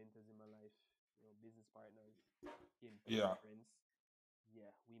became mentors in my life. Business partners, became best Yeah. friends.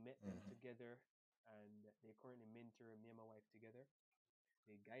 Yeah, we met them Mhm. together, and they currently mentor me and my wife together.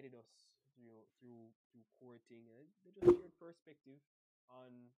 They guided us through courting, and they just shared perspective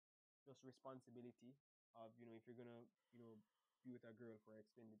on just responsibility of, if you're gonna be with a girl for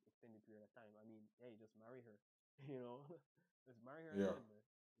an extended period of time. I mean, hey, just marry her, you know, just marry her and Yeah. done there,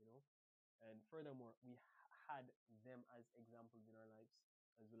 you know. And furthermore, we had them as examples in our lives,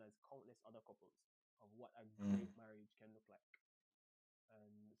 as well as countless other couples of what a Mm. great marriage can look like.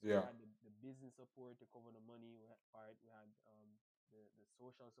 And so we Yeah. had the business support to cover the money part. We had the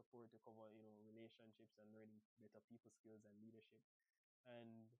social support to cover relationships and learning better people skills and leadership.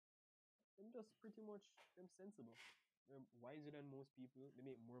 And them just pretty much them sensible. They're wiser than most people. They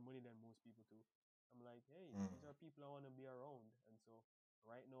make more money than most people too. I'm like, hey, Mm. these are people I want to be around. And so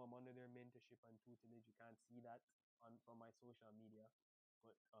right now I'm under their mentorship and tutelage. You can't see that on from my social media,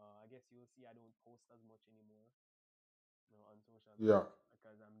 but I guess you'll see I don't post as much anymore, on social Yeah. media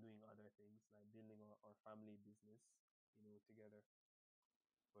because I'm doing other things like building our family business, together.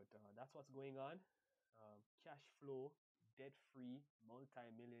 But that's what's going on. Cash flow, debt free,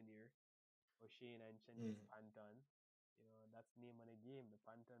 multi-millionaire. Oshane and Mm. Chinese Panton. That's the name of the game, the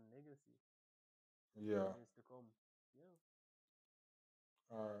Panton legacy. Yeah. Years to come. Yeah.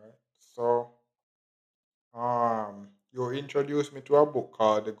 All right. So, you introduced me to a book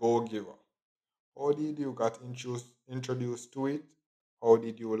called The Go Giver. How did you got introduced to it? How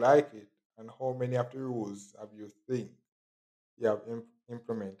did you like it? And how many of the rules have you think you have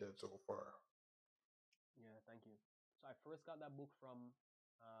implemented so far? Yeah, thank you. So I first got that book from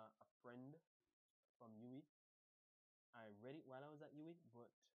a friend from UE. I read it while I was at UE, but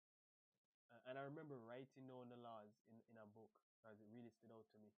and I remember writing down the laws in a book because it really stood out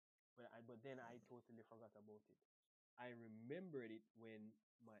to me. But then I totally forgot about it. I remembered it when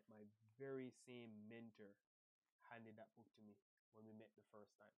my very same mentor handed that book to me when we met the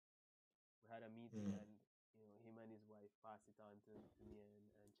first time. We had a meeting, Mm, and him and his wife passed it on to me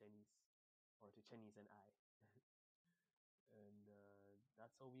and Chinese, or to Chinese and I. And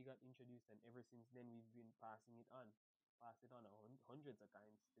that's how we got introduced. And ever since then, we've been passed it on hundreds of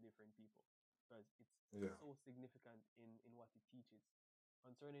times to different people because it's yeah, so significant in what it teaches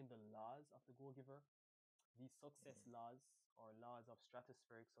concerning the laws of the go-giver. These success laws, or laws of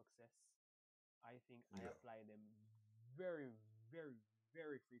stratospheric success, I think I yeah. apply them very, very,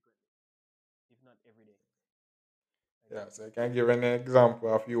 very frequently, if not every day. I do. Yeah, so you can give an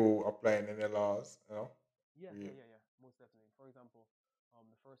example of you applying any laws, you know? Yeah, We, yeah, yeah, yeah. Most definitely. For example,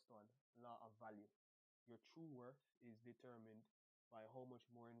 the first one, law of value. Your true worth is determined by how much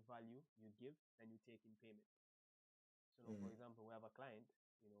more in value you give than you take in payment. So, now, for mm, example, we have a client.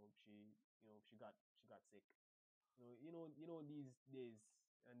 She got sick. These days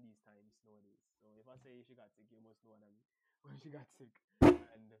and these times nowadays. So if I say she got sick, you must know what I mean. When she got sick,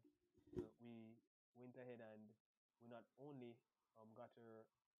 and we went ahead and we not only got her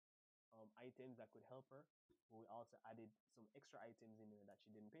items that could help her, but we also added some extra items in there that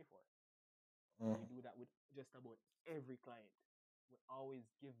she didn't pay for. And mm, we do that with just about every client. We always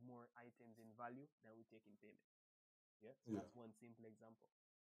give more items in value than we take in payment. Yeah, so yeah, that's one simple example.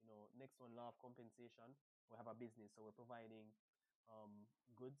 Next one, law of compensation. We have a business, so we're providing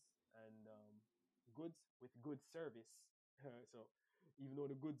goods and goods with good service. So even though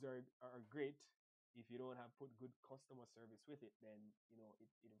the goods are great, if you don't have put good customer service with it, then it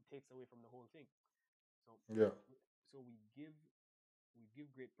takes away from the whole thing. So yeah, so we give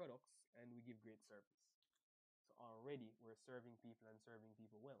great products and we give great service. So already we're serving people and serving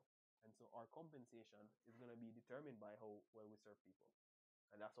people well. And so our compensation is going to be determined by how well we serve people.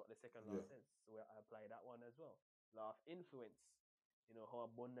 And that's what the second law yeah, says. So I apply that one as well. Law of influence. How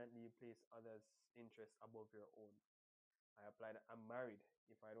abundantly you place others' interests above your own. I apply that. I'm married.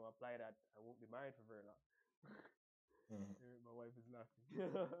 If I don't apply that, I won't be married for very long. mm, My wife is laughing.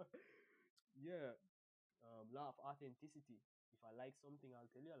 Yeah. Law of authenticity. If I like something, I'll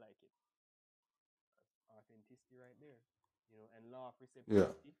tell you I like it. That's authenticity right there. And law of yeah,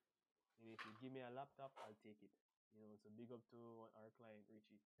 receptivity. If you give me a laptop, I'll take it. So big up to our client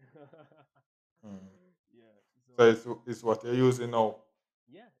Richie. mm. Yeah. So So it's what you're using now.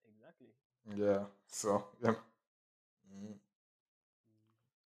 yeah, exactly. Yeah, so, yeah. Mm. Mhm.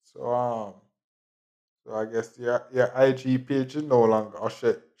 So, so I guess your IG page is no longer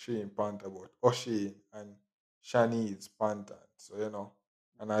Oshane Panton, but Oshane and Shanice Panton. So,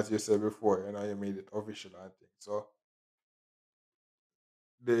 and Mhm. as you said before, you made it official, I think. So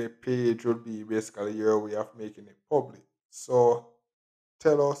the page will be basically your way of making it public. So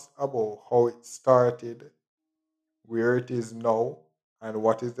tell us about how it started, where it is now, and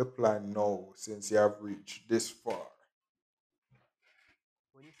what is the plan now since you have reached this far.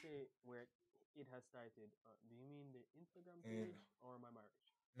 When you say where it has started, do you mean the Instagram And page or my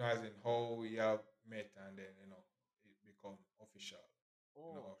marriage? no, as in how we have met and then it become official.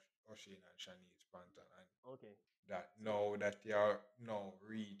 Oh, Oshane and Shanice Panton, and okay. that So now that you are now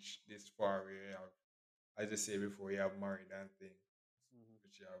reached this far where you have, as I say before, you have married and things, mhm.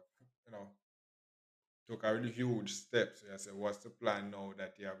 which you have, you know, took a really huge step. So I said, what's the plan now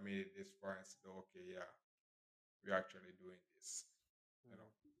that you have made it this far and said, okay, yeah, we're actually doing this, you Mhm.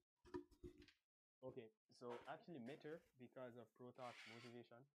 know. Okay. So actually met her because of Pro Talks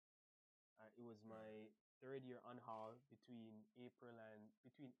motivation. It was my third year on hall between April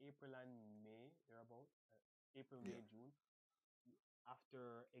and May, thereabout. April, Yeah, May, June,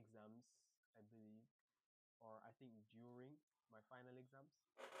 after exams, I believe, or I think during my final exams.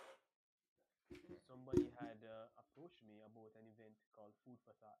 Somebody had approached me about an event called Food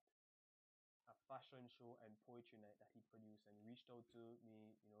for Thought, a fashion show and poetry night that he produced, and he reached out to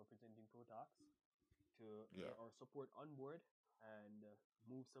me, representing Pro Talks, to yeah, get our support on board and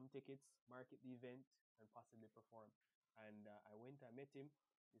move some tickets, market the event, and possibly perform. And I went, I met him,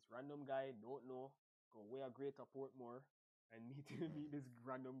 this random guy, don't know, go way a greater Portmore and meet meet this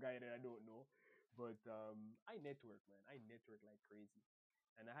random guy that I don't know. But I network, man. I network like crazy.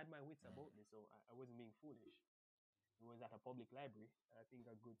 And I had my wits about me, so I wasn't being foolish. It was at a public library, I think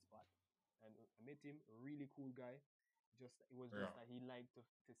a good spot. And I met him, a really cool guy. Just it was Yeah. just that he liked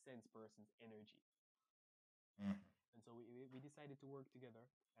to sense person's energy. Mm. And so we decided to work together.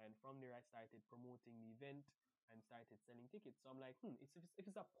 And from there, I started promoting the event and started selling tickets. So I'm like, if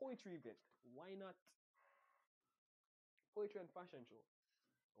it's a poetry event, why not poetry and fashion show?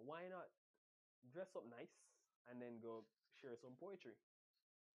 Why not dress up nice and then go share some poetry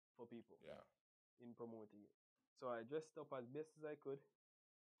for people Yeah. in promoting it? So I dressed up as best as I could,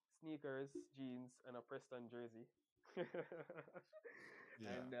 sneakers, jeans, and a Preston jersey.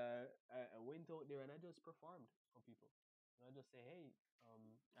 Yeah. And I went out there and I just performed for people. And I just say, hey,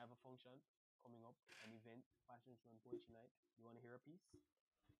 I have a function coming up, an event, fashion show and poetry night. You want to hear a piece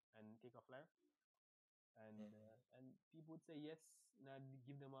and take a flyer? And people would say yes. And I'd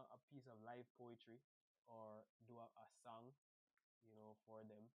give them a piece of live poetry or do a song, for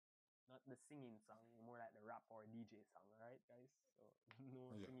them. Not the singing song, more like the rap or DJ song, all right, guys? So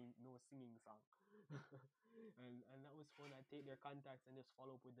Yeah. no singing song. And that was fun. I take their contacts and just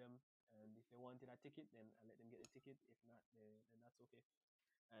follow up with them. And if they wanted a ticket, then I let them get the ticket. If not, then that's okay.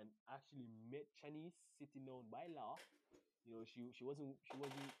 And actually met Chinese sitting down by law. She wasn't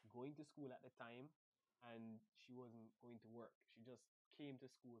going to school at the time, and she wasn't going to work. She just came to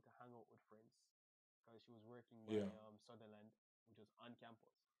school to hang out with friends because she was working by Yeah. Sutherland, which was on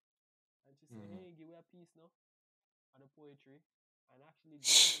campus. And she said, Mm-hmm. "Hey, give me a piece now on the poetry," and actually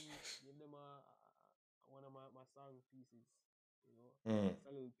gave them one of my song pieces, Mm. just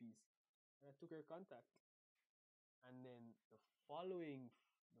a little piece. And I took her contact, and then the following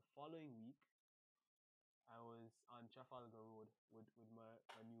week, I was on Trafalgar Road with my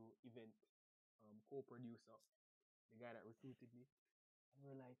new event co-producer, the guy that recruited me. And we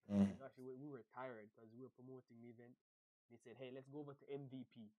are like, oh Mm. my gosh, we were tired because we were promoting the event. They said, hey, let's go over to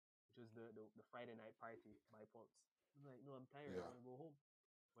MVP, which was the Friday night party by Pulse. I'm like, no, I'm tired. I Yeah. want to go home.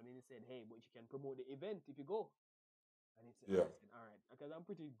 But then he said, hey, but you can promote the event if you go. And Yeah. I said, all right, because I'm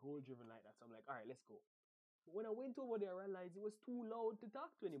pretty goal driven like that. So I'm like, all right, let's go. But when I went over there, I realized it was too loud to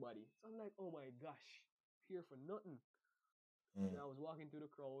talk to anybody. So I'm like, oh my gosh, here for nothing. Mm. Then I was walking through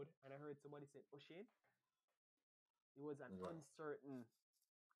the crowd and I heard somebody say, Oshane. It was an Yeah. uncertain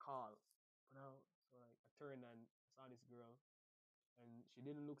call. But so like I turned and saw this girl and she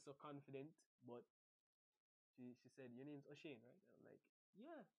didn't look so confident, but she said, your name's Oshane, right? And I'm like,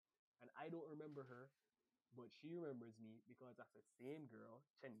 yeah. And I don't remember her, but she remembers me because that's the same girl,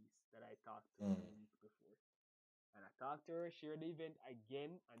 Chinese, that I talked to Mm. the week before. And I talked to her, shared the event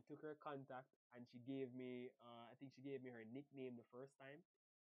again, and took her contact. And she gave me, I think she gave me her nickname the first time.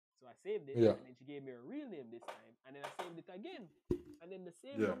 So I saved it, Yeah. and then she gave me her real name this time, and then I saved it again, and then the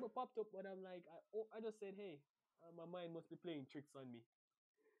same Yeah. number popped up, but I'm like, I just said, hey, my mind must be playing tricks on me,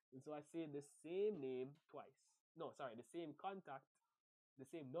 and so I saved the same name twice. No, sorry, the same contact, the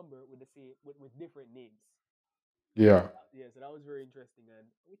same number with the same with different names. Yeah. Yeah, so that was very interesting, and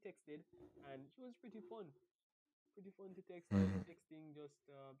we texted, and she was pretty fun to text, and Mm. texting just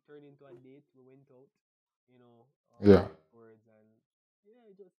turned into a date. We went out, Yeah. afterwards, and yeah,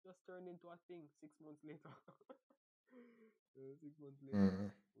 it just turned into a thing. 6 months later, 6 months later,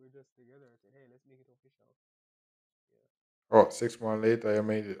 Mm. we're just together. I said, hey, let's make it official. Yeah, Oh, 6 months later, you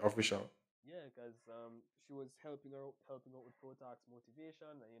made it official. yeah, because she was helping out with Pro Talks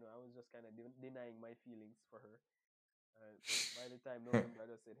motivation, and I was just kind of denying my feelings for her. And by the time November, I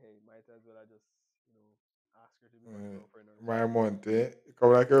just said, hey, might as well I just ask her to be my Mm. girlfriend or My something. Monty.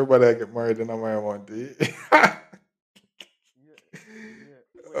 Come like everybody I get married in a my Monty. Yeah, yeah.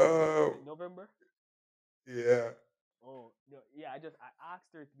 Wait, was Oh, it November? yeah. Oh, no, yeah. I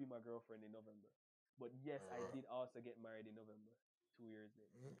asked her to be my girlfriend in November, but yes, I Uh, did also get married in November, 2 years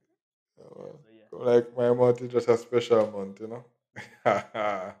later. Yeah, well, so yeah, come like my month is just a special month, you know.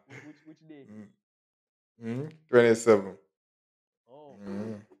 yeah. Which day? Mm. 27. Oh,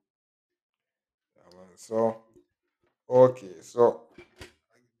 Mm. Yeah, man. So okay, so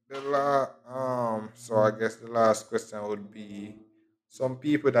so I guess the last question would be some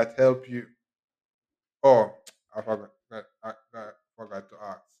people that help you. Oh, I forgot to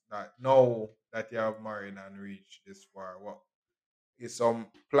ask that. Now that you have married and reached this far, what is some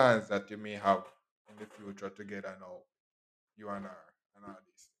plans that you may have in the future together now, you and her, and all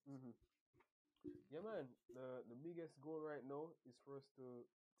this? hmm yeah, man. The biggest goal right now is for us to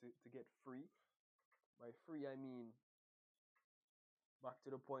get free. By free, I mean back to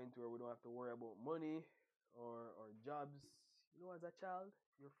the point where we don't have to worry about money or jobs. As a child,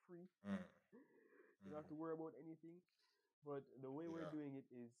 you're free. Mm, You don't have mm, to worry about anything. But the way we're yeah, doing it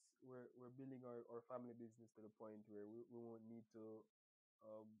is we're building our family business to the point where we won't need to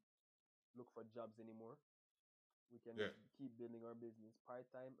um, look for jobs anymore. We can yeah, keep building our business part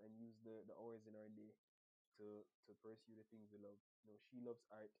time and use the hours in our day to pursue the things we love. You know, she loves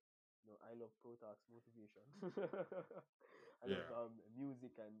art. You know, I love pro talks motivation. I love Yeah.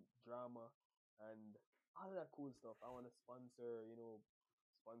 music and drama and all that cool stuff. I want to sponsor,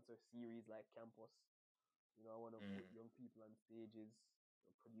 sponsor series like Campus. You know, I want to put Mm. young people on stages,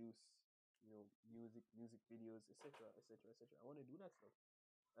 produce, music videos, etc., etc., etc. I want to do that stuff,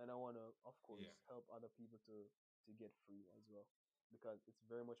 and I want to, of course, Yeah. help other people to get free as well, because it's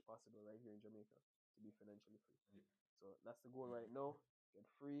very much possible right here in Jamaica to be financially free. Yeah. So that's the goal right Mhm. now. Get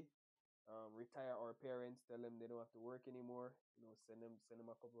free. Retire our parents. Tell them they don't have to work anymore. Send them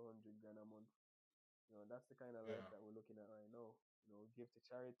a couple hundred grand a month. That's the kind of life Yeah. that we're looking at right now. Give to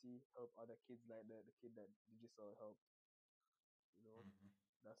charity, help other kids like the kid that Digital helped. You know, Mhm.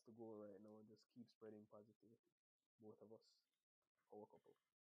 that's the goal right now. Just keep spreading positivity. Both of us, our couple.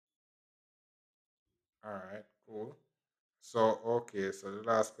 All right. Cool. So, okay. So the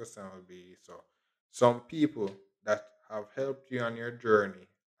last question will be: so, some people that have helped you on your journey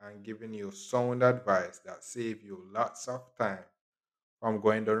and given you sound advice that save you lots of time from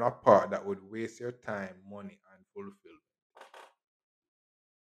going down a path that would waste your time, money, and fulfillment.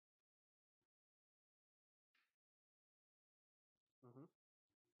 Mm-hmm.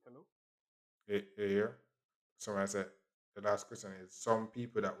 Hello. Here, someone said the last question is: some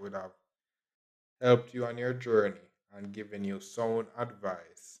people that would have helped you on your journey and given you sound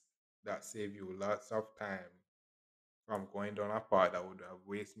advice that save you lots of time from going down a path that would have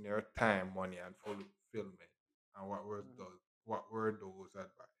wasted your time, money, and fulfillment. And Mm-hmm. what were those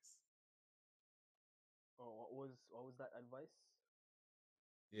advice? Oh, what was that advice?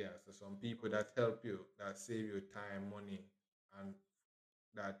 Yeah, so some people Uh-huh. that help you, that save you time, money, and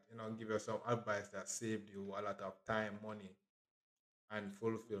that give you some advice that saved you a lot of time, money, and Mm-hmm.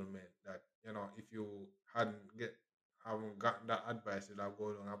 fulfillment. That if you haven't gotten that advice, you'd have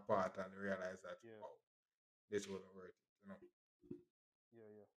gone on a path and realize that Yeah. wow, this wasn't worth it. Yeah.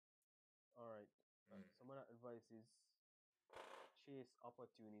 Yeah. All right. Mm, Some of that advice is chase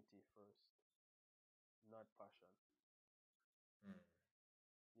opportunity first, not passion. mm,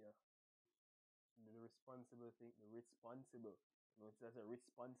 Yeah. The responsible thing, the responsible. It says a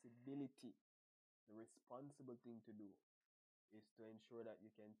responsibility. The responsible thing to do is to ensure that you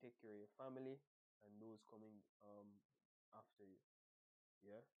can take care of your family and those coming after you.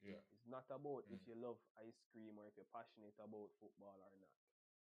 Yeah. yeah. It's not about Mm, if you love ice cream or if you're passionate about football or not.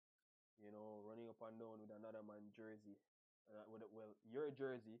 Running up and down with another man's jersey, well, your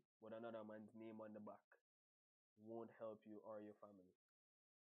jersey with another man's name on the back won't help you or your family.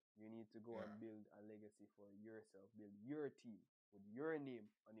 You need to go yeah. and build a legacy for yourself, build your team with your name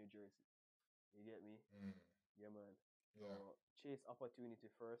on your jersey. You get me? Mm, Yeah, man. yeah. So chase opportunity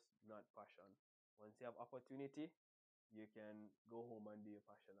first, not passion. Once you have opportunity, you can go home and do your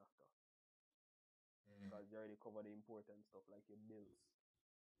passion after, Mm, because you already cover the important stuff like your bills.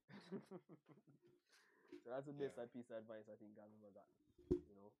 So that's the yeah. best piece of advice I think I've ever gotten.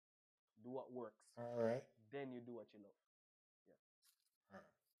 You know, do what works, All right. then you do what you love. Yeah. All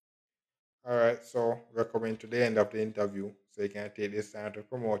right. All right. So we're coming to the end of the interview. So you can take this time to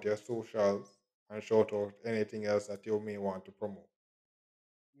promote your socials and shout out anything else that you may want to promote.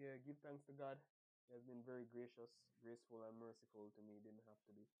 Yeah, give thanks to God. He has been very gracious, graceful, and merciful to me. He didn't have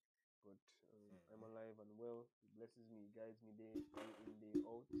to be. But I'm Mhm. alive and well. He blesses me, guides me day in, day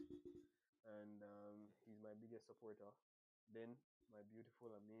out. And he's my biggest supporter. Then, my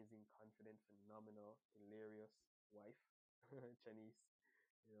beautiful, amazing, confident, phenomenal, hilarious wife, Chinese.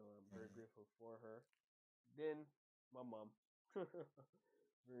 I'm very Mhm. grateful for her. Then, my mom.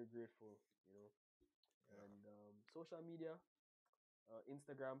 Very grateful, you know. Yeah. And social media,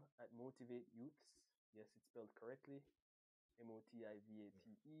 Instagram at Motivate Youths. Yes, it's spelled correctly. Motivateyouths.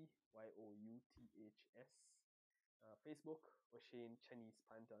 Facebook, Oshane Chinese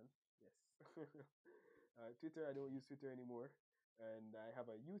Panton. Yes. Twitter, I don't use Twitter anymore. And I have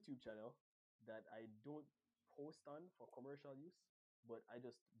a YouTube channel that I don't post on for commercial use, but I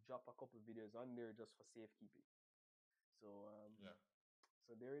just drop a couple videos on there just for safekeeping. So Yeah.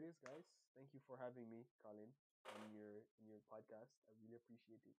 so there it is, guys. Thank you for having me, Colin, in your podcast. I really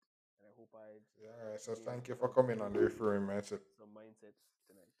appreciate it, and I hope I've Yeah. All right. So been able thank to you for help coming on the people Reframing Mindset some mindsets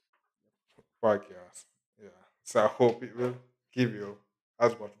tonight. Yep. podcast. Yeah. So I hope it will give you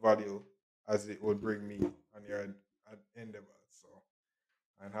as much value as it would bring me on your endeavors. So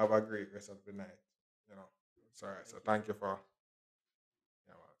and have a great rest of the night. You know. So all Okay. right. So Thank you thank so you much. for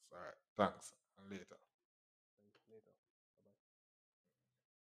yeah. Man. So, all right. Thanks. And later. Thanks. Later. Bye bye.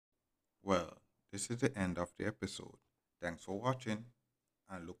 Well, this is the end of the episode. Thanks for watching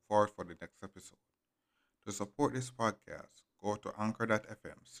and look forward for the next episode. To support this podcast, go to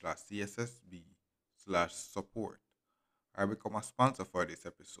anchor.fm/CSSB patreon.com/support or become a sponsor for this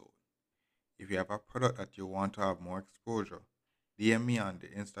episode. If you have a product that you want to have more exposure, DM me on the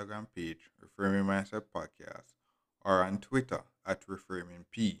Instagram page, Reframing Mindset Podcast, or on Twitter at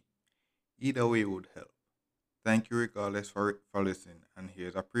ReframingP. Either way would help. Thank you regardless for listening, and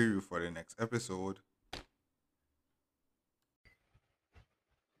here's a preview for the next episode.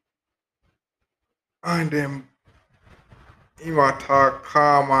 And then him a talk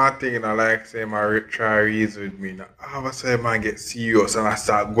calm and thing, like say my try reason with me. All of a sudden man get serious and I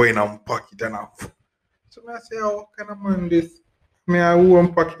start going on pocket and so I say, oh, can I man this? Me I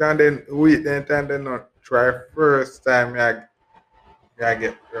one pocket and then wait then time then not try first time I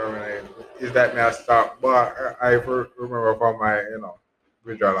get is that me I start but I remember from my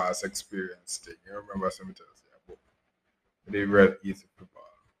visual arts experience thing. You remember something else about the well easy football.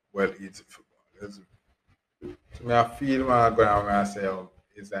 Well easy football. So me I feel man going on and say, oh,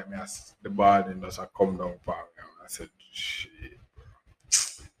 is that the ball then just a come down for me. I said, shit.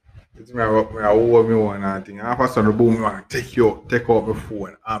 It's me I hold me one and thing. Half a sudden boom man take out my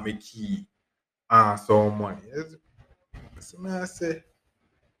phone and my key and some money. So me I say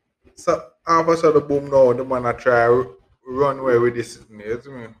so half a sudden boom now the man I try run away with this thing, you see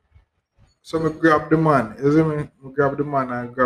me? So me grab the man, you see me? Me grab the man and grab